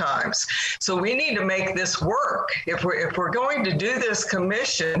number of times. So we need to make this work. If we're going to do this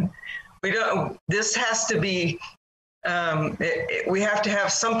commission, this has to be, we have to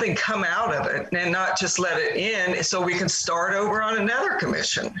have something come out of it and not just let it in so we can start over on another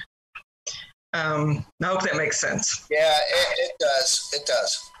commission. I hope that makes sense. Yeah, it does. It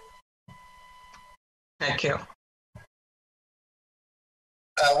does. Thank you.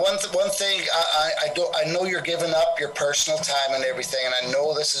 One thing, I know you're giving up your personal time and everything, and I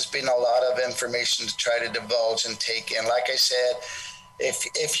know this has been a lot of information to try to divulge and take in. Like I said,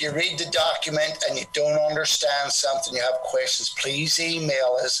 if you read the document and you don't understand something, you have questions, please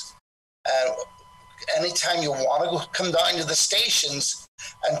email us. Anytime you want to come down to the stations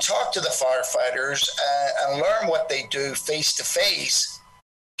and talk to the firefighters and learn what they do face to face,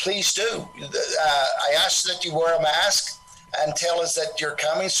 please do. I ask that you wear a mask and tell us that you're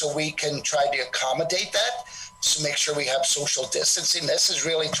coming so we can try to accommodate that, to make sure we have social distancing. This is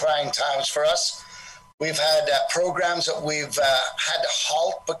really trying times for us. We've had programs that we've had to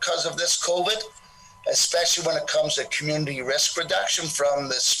halt because of this COVID, especially when it comes to community risk reduction, from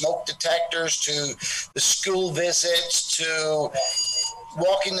the smoke detectors to the school visits to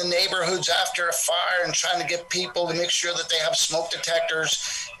walking the neighborhoods after a fire and trying to get people to make sure that they have smoke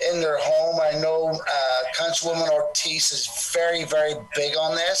detectors in their home. I know Councilwoman Ortiz is very, very big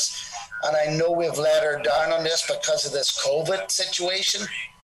on this, and I know we've let her down on this because of this COVID situation.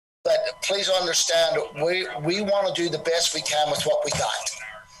 But please understand, we want to do the best we can with what we got,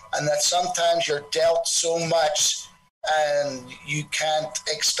 and that sometimes you're dealt so much and you can't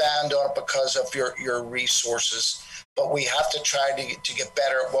expand on it because of your resources. but we have to try to get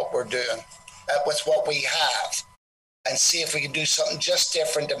better at what we're doing, with what we have, and see if we can do something just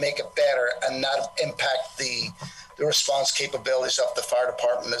different to make it better and not impact the response capabilities of the fire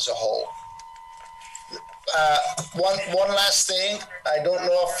department as a whole. One last thing. I don't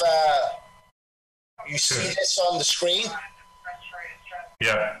know if you see this on the screen.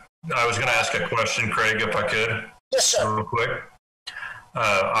 Yeah, I was going to ask a question, Craig, if I could. Yes, sir. Real quick.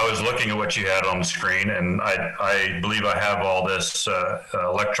 I was looking at what you had on the screen, and I believe I have all this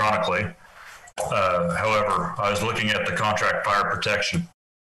electronically. However, I was looking at the contract fire protection.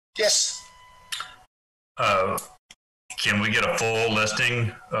 Yes. Can we get a full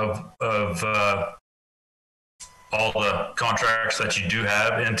listing of all the contracts that you do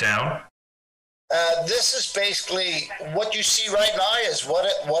have in town? This is basically what you see right now is what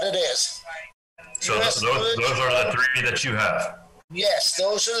it is. So those are the three that you have? Yes,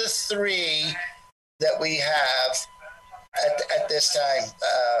 those are the three that we have at this time.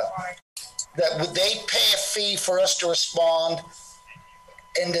 That they pay a fee for us to respond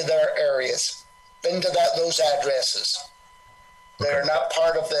into their areas, into those addresses. They're not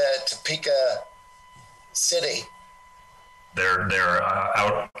part of the Topeka city. They're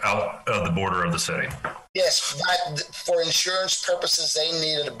out of the border of the city. Yes, but for insurance purposes, they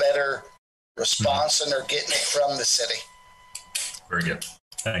needed a better response, and they're getting it from the city. Very good.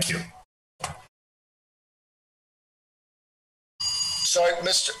 Thank you. Sorry,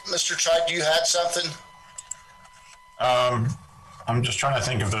 Mr. Tribe, you had something? I'm just trying to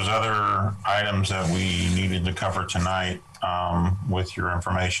think if there's other items that we needed to cover tonight with your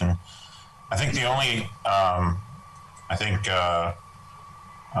information. I think the only,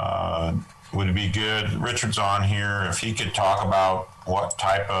 would be good, Richard's on here, if he could talk about what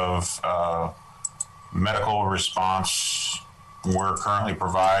type of medical response we're currently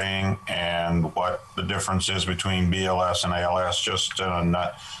providing and what the difference is between BLS and ALS, just in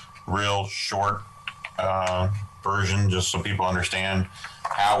a real short version, just so people understand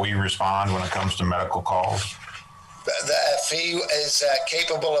how we respond when it comes to medical calls. If he is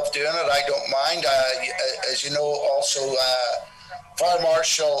capable of doing it, I don't mind. As you know, also Fire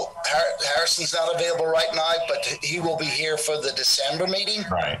Marshal Harrison's not available right now, but he will be here for the December meeting.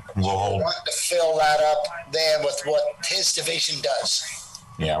 Right. We'll want to fill that up then with what his division does.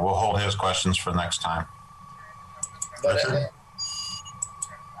 Yeah, we'll hold his questions for next time. Richard?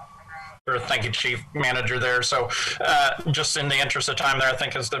 Sure. Thank you, Chief Manager there. So just in the interest of time there, I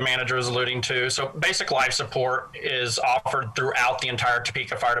think as the manager was alluding to, so basic life support is offered throughout the entire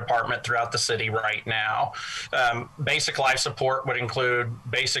Topeka Fire Department throughout the city right now. Basic life support would include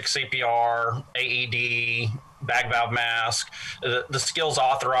basic CPR, AED, bag valve mask, the skills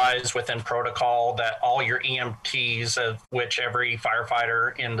authorized within protocol that all your EMTs, of which every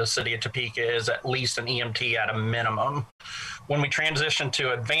firefighter in the city of Topeka is at least an EMT at a minimum. When we transition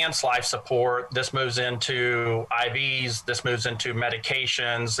to advanced life support, this moves into IVs, this moves into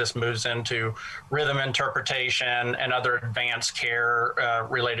medications, this moves into rhythm interpretation and other advanced care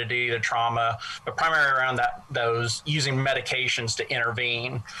related to either trauma, but primarily around those using medications to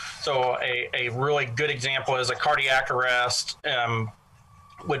intervene. So a really good example is a cardiac arrest.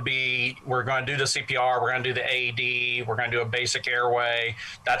 Would be, we're going to do the CPR, we're going to do the AED, we're going to do a basic airway.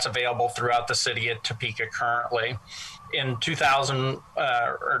 That's available throughout the city of Topeka currently. In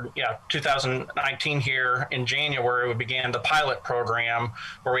 2019 here in January, we began the pilot program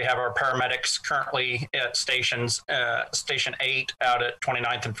where we have our paramedics currently at Station 8 out at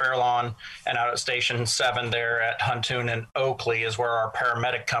 29th and Fairlawn, and out at Station 7 there at Huntoon and Oakley is where our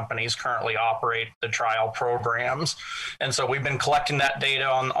paramedic companies currently operate the trial programs. And so we've been collecting that data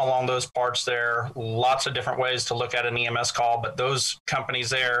along those parts there, lots of different ways to look at an EMS call, but those companies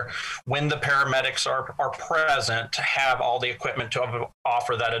there, when the paramedics are present, have all the equipment to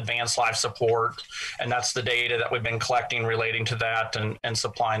offer that advanced life support. And that's the data that we've been collecting relating to that and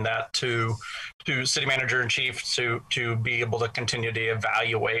supplying that to city manager and chief to be able to continue to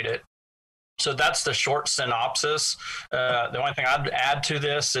evaluate it. So that's the short synopsis. The only thing I'd add to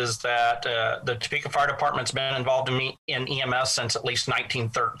this is that the Topeka Fire Department's been involved in EMS since at least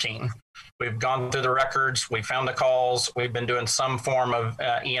 1913. We've gone through the records. We found the calls. We've been doing some form of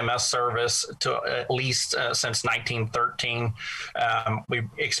EMS service to at least since 1913. We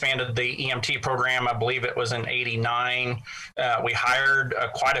expanded the EMT program. I believe it was in '89. We hired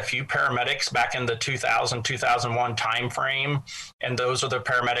quite a few paramedics back in the 2000-2001 timeframe, and those are the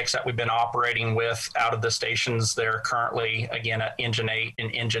paramedics that we've been operating with out of the stations there currently, again, at Engine 8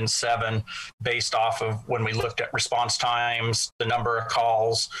 and Engine 7, based off of when we looked at response times, the number of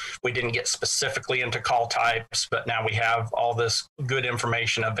calls. We didn't get specifically into call types, but now we have all this good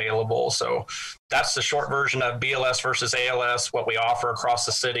information available. So that's the short version of BLS versus ALS, what we offer across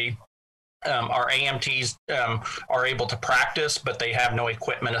the city. Our AMTs are able to practice, but they have no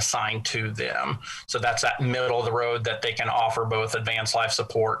equipment assigned to them. So that's that middle of the road that they can offer both advanced life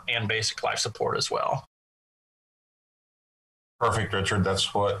support and basic life support as well. Perfect, Richard. That's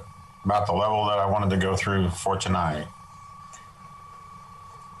about the level that I wanted to go through for tonight.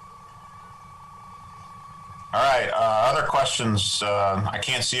 All right, other questions? I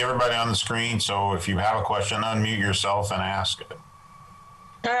can't see everybody on the screen, so if you have a question, unmute yourself and ask it.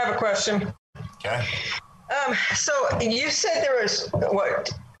 I have a question. Okay. So you said there was, what,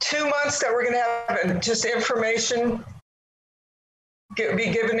 2 months that we're going to have just information,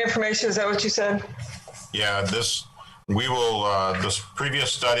 be given information? Is that what you said? Yeah, we will, the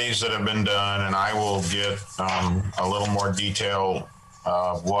previous studies that have been done, and I will get a little more detail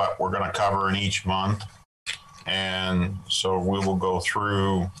of what we're going to cover in each month. And so we will go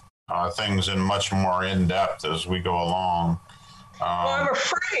through things in much more in depth as we go along. Well, I'm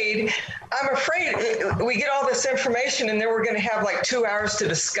afraid we get all this information and then we're going to have like 2 hours to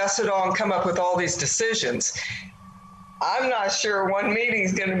discuss it all and come up with all these decisions. I'm not sure one meeting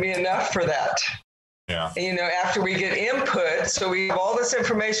is going to be enough for that. Yeah. You know, after we get input, so we have all this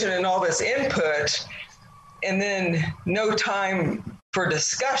information and all this input, and then no time for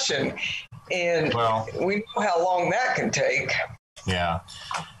discussion. And we know how long that can take. Yeah,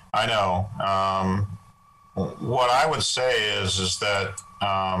 I know. What I would say is that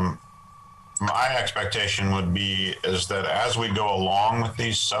my expectation would be is that as we go along with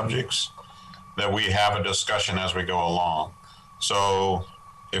these subjects, that we have a discussion as we go along. So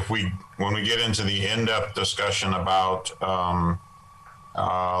when we get into the in-depth discussion about, I'll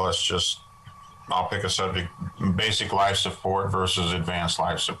pick a subject, basic life support versus advanced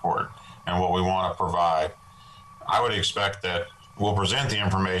life support and what we want to provide. I would expect that we'll present the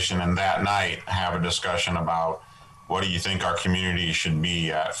information and that night have a discussion about what do you think our community should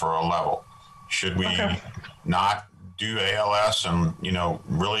be at for a level? Should we not do ALS and,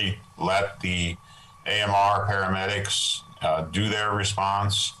 really let the AMR paramedics do their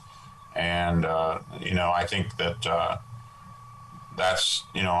response? And, I think that that's,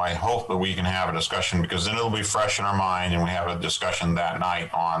 I hope that we can have a discussion because then it'll be fresh in our mind and we have a discussion that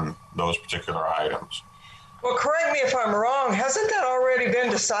night on those particular items. Well, correct me if I'm wrong. Hasn't that already been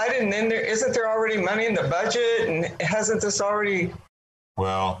decided? And then isn't there already money in the budget? And hasn't this already?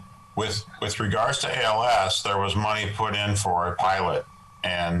 Well, with regards to ALS, there was money put in for a pilot.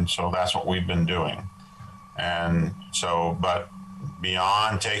 And so that's what we've been doing. And so, but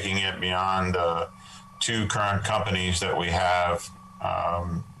beyond taking it beyond the 2 current companies that we have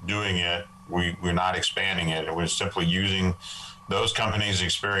doing it, we're not expanding it. We're simply using those companies'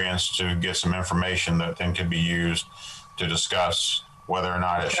 experience to get some information that then could be used to discuss whether or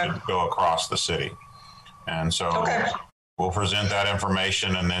not it should go across the city. And so we'll present that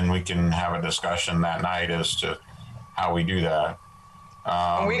information and then we can have a discussion that night as to how we do that.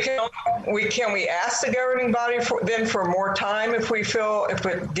 Can we ask the governing body for more time if we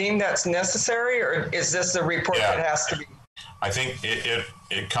deem that's necessary, or is this the report that has to be? I think it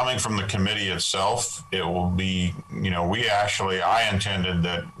coming from the committee itself, it will be, I intended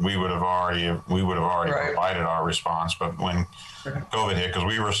that we would have already provided our response, but when COVID hit, because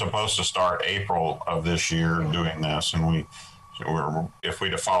we were supposed to start April of this year doing this, and if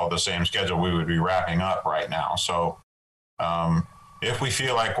we'd have followed the same schedule, we would be wrapping up right now. So if we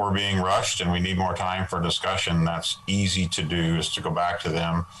feel like we're being rushed and we need more time for discussion, that's easy to do, is to go back to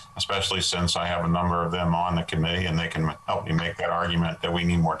them, especially since I have a number of them on the committee and they can help me make that argument that we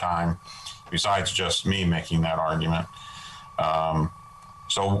need more time, besides just me making that argument.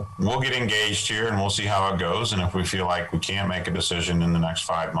 So we'll get engaged here and we'll see how it goes. And if we feel like we can't make a decision in the next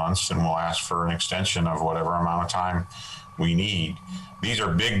 5 months, then we'll ask for an extension of whatever amount of time we need. These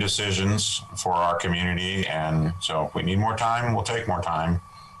are big decisions for our community, and so if we need more time, we'll take more time.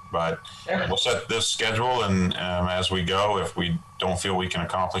 But we'll set this schedule, and as we go, if we don't feel we can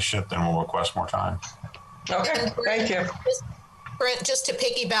accomplish it, then we'll request more time. Okay, thank you. Brent, just to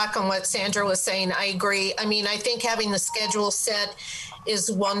piggyback on what Sandra was saying, I agree. I mean, I think having the schedule set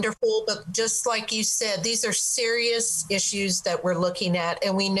is wonderful, but just like you said, these are serious issues that we're looking at,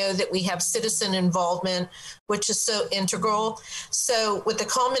 and we know that we have citizen involvement, which is so integral. So with the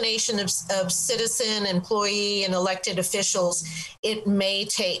culmination of citizen, employee, and elected officials, it may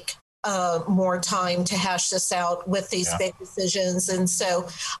take more time to hash this out with these big decisions. And so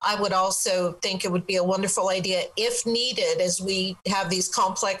I would also think it would be a wonderful idea, if needed, as we have these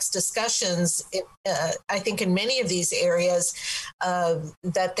complex discussions, I think in many of these areas,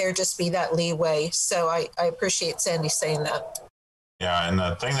 that there just be that leeway. So I appreciate Sandy saying that. Yeah, and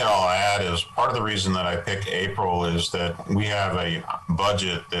the thing that I'll add is part of the reason that I picked April is that we have a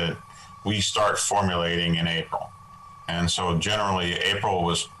budget that we start formulating in April. And so generally April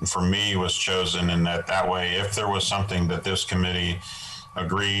was, for me, was chosen in that way, if there was something that this committee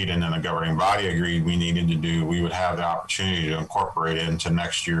agreed and then the governing body agreed we needed to do, we would have the opportunity to incorporate it into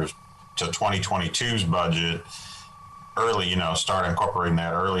next year's, to 2022's budget early, start incorporating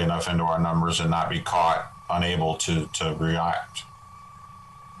that early enough into our numbers and not be caught unable to react.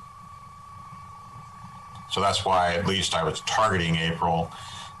 So that's why at least I was targeting April.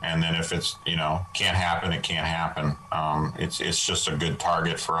 And then if it's, can't happen, it can't happen. It's just a good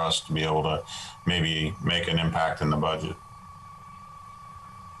target for us to be able to maybe make an impact in the budget.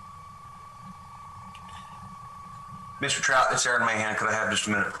 Mr. Trout, it's Aaron Mahan. Could I have just a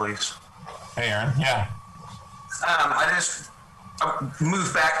minute, please? Hey, Aaron. Yeah. I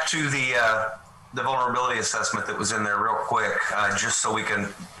moved back to the vulnerability assessment that was in there real quick, just so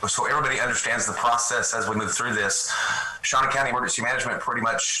everybody understands the process as we move through this. Shawnee County Emergency Management pretty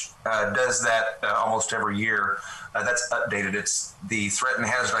much does that almost every year. That's updated. It's the Threat and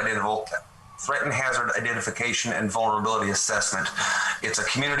Hazard Identification and Vulnerability Assessment. It's a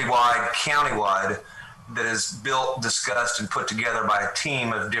community-wide, county-wide, that is built, discussed, and put together by a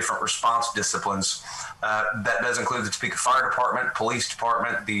team of different response disciplines. That does include the Topeka Fire Department, Police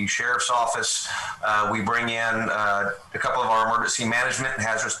Department, the Sheriff's Office. We bring in a couple of our emergency management and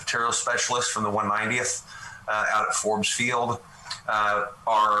hazardous materials specialists from the 190th out at Forbes Field. We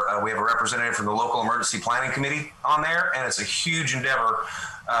have a representative from the local emergency planning committee on there, and it's a huge endeavor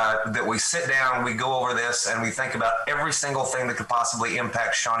that we sit down, we go over this, and we think about every single thing that could possibly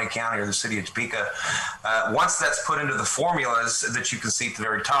impact Shawnee County or the city of Topeka. Once that's put into the formulas that you can see at the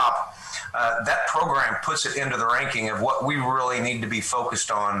very top, that program puts it into the ranking of what we really need to be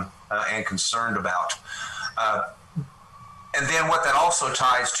focused on and concerned about. And then what that also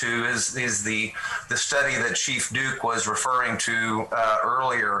ties to is the study that Chief Duke was referring to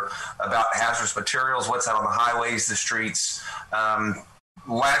earlier about hazardous materials, what's out on the highways, the streets.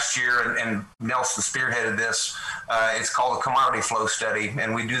 Last year, and Nelson spearheaded this, it's called a commodity flow study,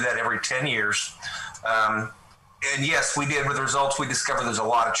 and we do that every 10 years. And yes, we did. With the results, we discovered there's a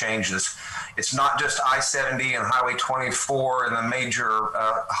lot of changes. It's not just I-70 and Highway 24 and the major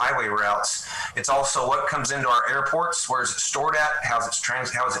highway routes. It's also what comes into our airports. Where is it stored at? How is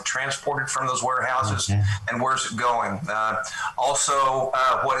it transported from those warehouses? And where's it going? Also,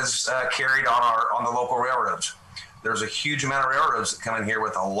 what is carried on the local railroads? There's a huge amount of railroads that come in here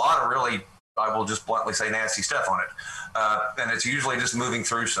with a lot of really, I will just bluntly say, nasty stuff on it. And it's usually just moving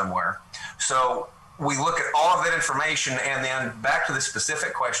through somewhere. So we look at all of that information, and then back to the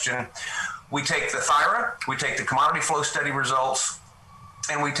specific question, we take the THIRA, we take the commodity flow study results,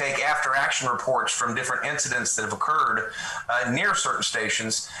 and we take after action reports from different incidents that have occurred near certain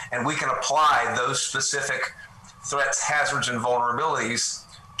stations, and we can apply those specific threats, hazards, and vulnerabilities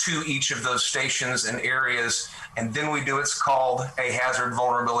to each of those stations and areas. And then we do what's called a hazard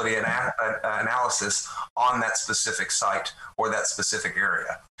vulnerability analysis on that specific site or that specific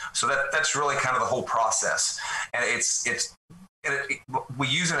area. So that's really kind of the whole process. And we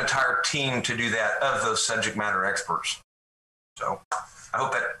use an entire team to do that of those subject matter experts. So I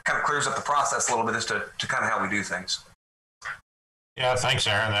hope that kind of clears up the process a little bit as to kind of how we do things. Yeah, thanks,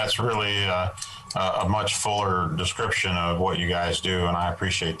 Aaron. That's really a much fuller description of what you guys do, and I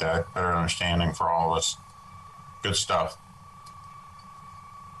appreciate that. Better understanding for all of us. Good stuff.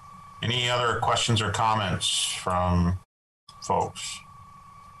 Any other questions or comments from folks?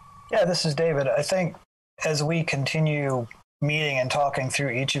 Yeah, this is David. I think as we continue meeting and talking through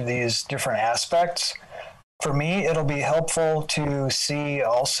each of these different aspects, for me, it'll be helpful to see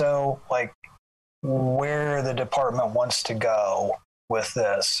also like where the department wants to go with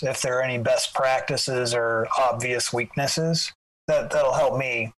this. If there are any best practices or obvious weaknesses, that'll help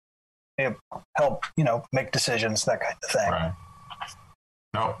me make decisions, that kind of thing. Right.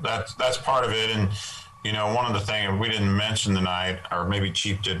 No, that's part of it. And, one of the things we didn't mention tonight, or maybe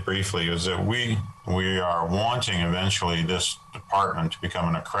Chief did briefly, is that we are wanting eventually this department to become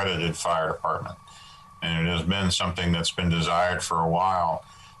an accredited fire department. And it has been something that's been desired for a while.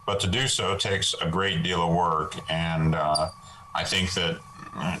 But to do so takes a great deal of work. And I think that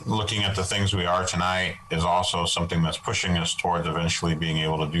looking at the things we are tonight is also something that's pushing us towards eventually being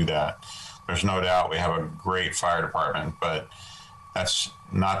able to do that. There's no doubt we have a great fire department, but that's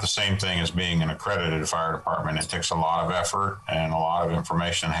not the same thing as being an accredited fire department. It takes a lot of effort and a lot of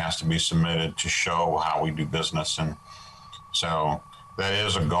information has to be submitted to show how we do business. And so that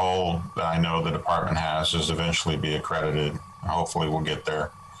is a goal that I know the department has, is eventually be accredited. Hopefully we'll get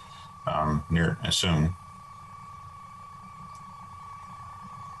there near soon.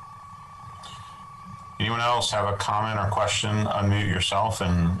 Anyone else have a comment or question? Unmute yourself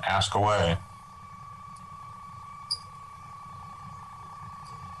and ask away.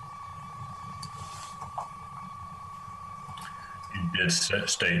 You did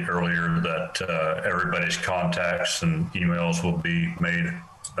state earlier that everybody's contacts and emails will be made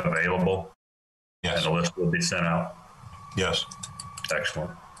available. Yes. And the list will be sent out. Yes. Excellent.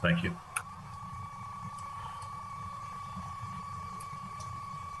 Thank you.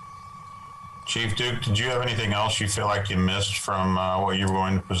 Chief Duke, did you have anything else you feel like you missed from what you were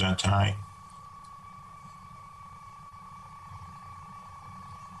going to present tonight?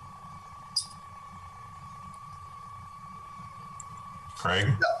 Craig?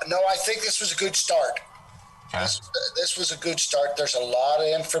 No, I think this was a good start. Okay. This was a good start. There's a lot of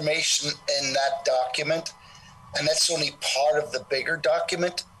information in that document, and that's only part of the bigger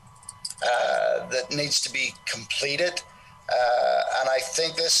document that needs to be completed. And I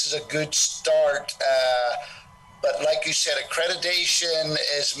think this is a good start. But like you said, accreditation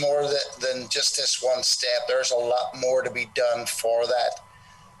is more than just this one step. There's a lot more to be done for that.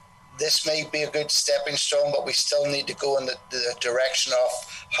 This may be a good stepping stone, but we still need to go in the direction of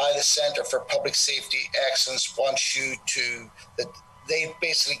how the Center for Public Safety Excellence wants you to, that they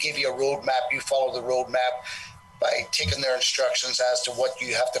basically give you a roadmap. You follow the roadmap by taking their instructions as to what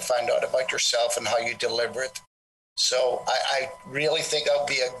you have to find out about yourself and how you deliver it. So I really think that would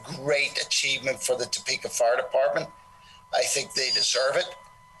be a great achievement for the Topeka Fire Department. I think they deserve it.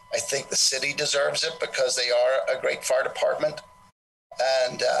 I think the city deserves it because they are a great fire department.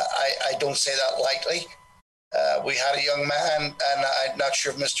 And I don't say that lightly. We had a young man, and I'm not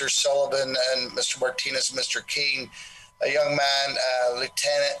sure if Mr. Sullivan and Mr. Martinez and Mr. Keene, a young man,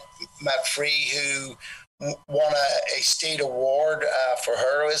 Lieutenant Matt Free, who won a state award for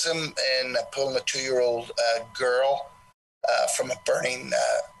heroism in pulling a 2-year-old girl from a burning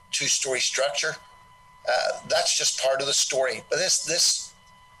 2-story structure. That's just part of the story. But this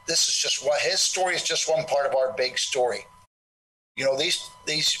is just what his story is, just one part of our big story. You know, these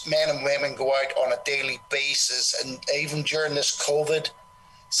men and women go out on a daily basis, and even during this COVID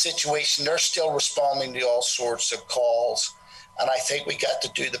situation, they're still responding to all sorts of calls. And I think we got to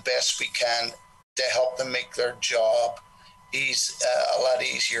do the best we can to help them make their job a lot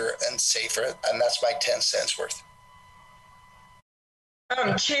easier and safer. And that's my 10 cents worth.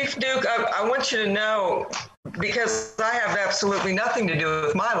 Chief Duke, I want you to know, because I have absolutely nothing to do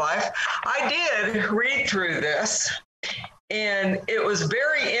with my life, I did read through this. And it was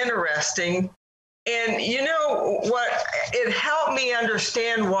very interesting. And you know what? It helped me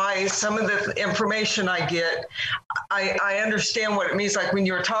understand why some of the information I get, I understand what it means. Like when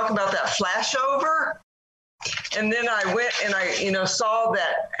you were talking about that flashover, and then I went and I, saw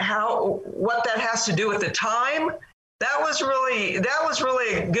that what that has to do with the time. That was really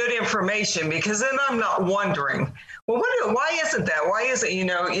good information, because then I'm not wondering, well, why isn't that? Why is it?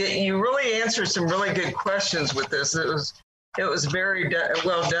 You really answered some really good questions with this. It was very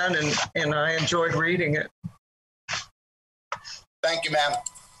well done, and I enjoyed reading it. Thank you, ma'am.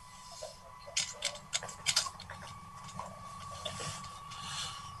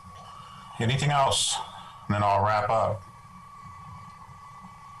 Anything else? And then I'll wrap up.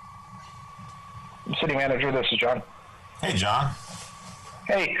 City Manager, this is John. Hey, John.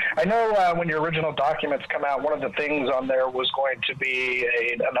 Hey, I know when your original documents come out, one of the things on there was going to be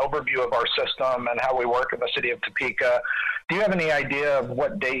an overview of our system and how we work in the city of Topeka. Do you have any idea of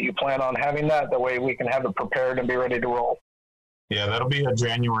what date you plan on having that? That way we can have it prepared and be ready to roll. Yeah, that'll be a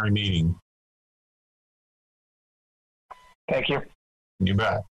January meeting. Thank you. You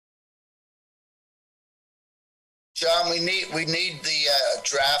bet. John, we need the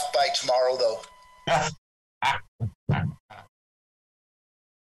draft by tomorrow, though.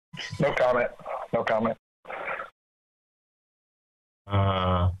 No comment. No comment.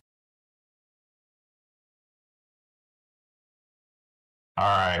 All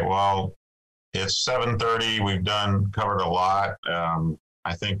right. Well, it's 7:30. We've covered a lot.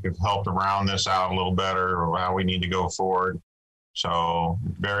 I think we've helped round this out a little better, or how we need to go forward. So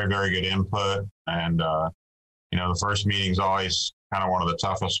very, very good input. And, the first meeting is always kind of one of the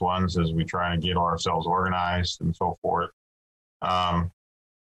toughest ones, as we try and get ourselves organized and so forth.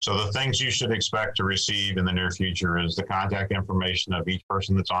 So the things you should expect to receive in the near future is the contact information of each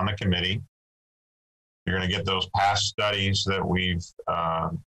person that's on the committee. You're going to get those past studies that we've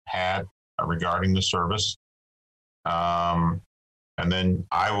had regarding the service. And then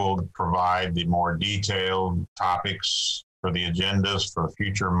I will provide the more detailed topics for the agendas for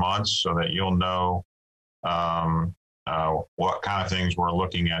future months so that you'll know what kind of things we're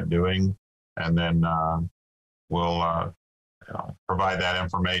looking at doing. And then we'll provide that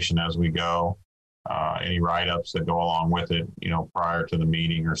information as we go. Any write-ups that go along with it, prior to the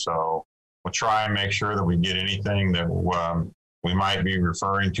meeting or so. We'll try and make sure that we get anything that we might be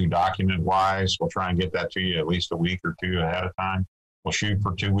referring to document-wise. We'll try and get that to you at least a week or two ahead of time. We'll shoot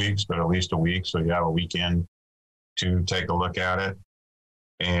for 2 weeks, but at least a week, so you have a weekend to take a look at it.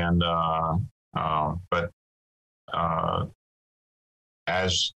 And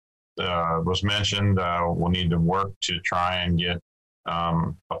as was mentioned, we'll need to work to try and get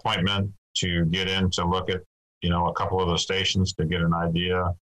appointment to get in to look at, a couple of the stations to get an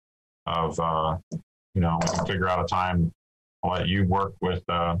idea of, figure out a time. I'll let you work with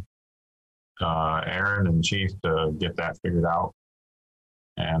Aaron and Chief to get that figured out.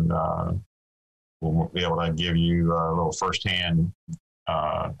 And we'll be able to give you a little firsthand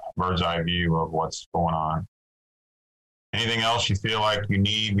bird's eye view of what's going on. Anything else you feel like you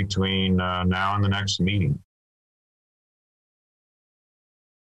need between now and the next meeting?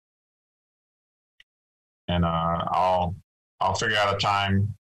 And I'll figure out a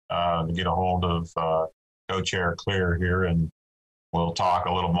time to get a hold of co-chair Clear here, and we'll talk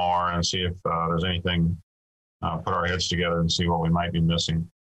a little more and see if there's anything, put our heads together and see what we might be missing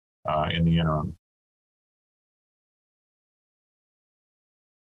in the interim.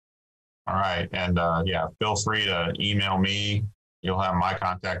 All right, and yeah, feel free to email me. You'll have my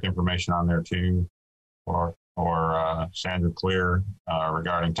contact information on there too, or Sandra Clear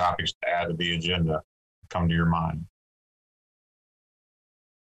regarding topics to add to the agenda come to your mind.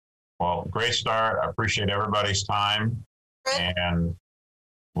 Well, great start. I appreciate everybody's time. And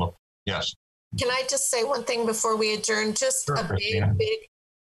look, yes. Can I just say one thing before we adjourn? Just sure, a big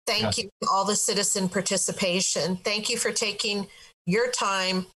thank you to all the citizen participation. Thank you for taking your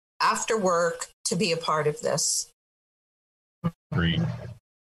time after work to be a part of this. Agreed.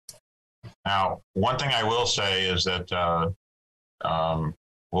 Now, one thing I will say is that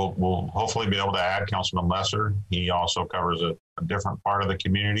we'll hopefully be able to add Councilman Lesser. He also covers a different part of the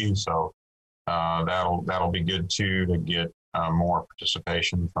community, so that'll be good too, to get more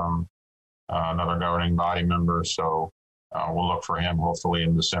participation from another governing body member. So we'll look for him hopefully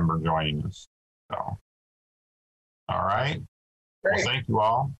in December joining us. So, all right. Great. Well, thank you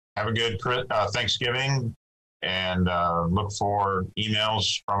all. Have a good Thanksgiving, and look for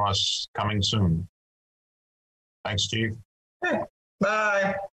emails from us coming soon. Thanks, Chief.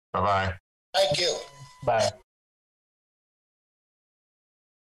 Bye. Bye-bye. Thank you. Bye.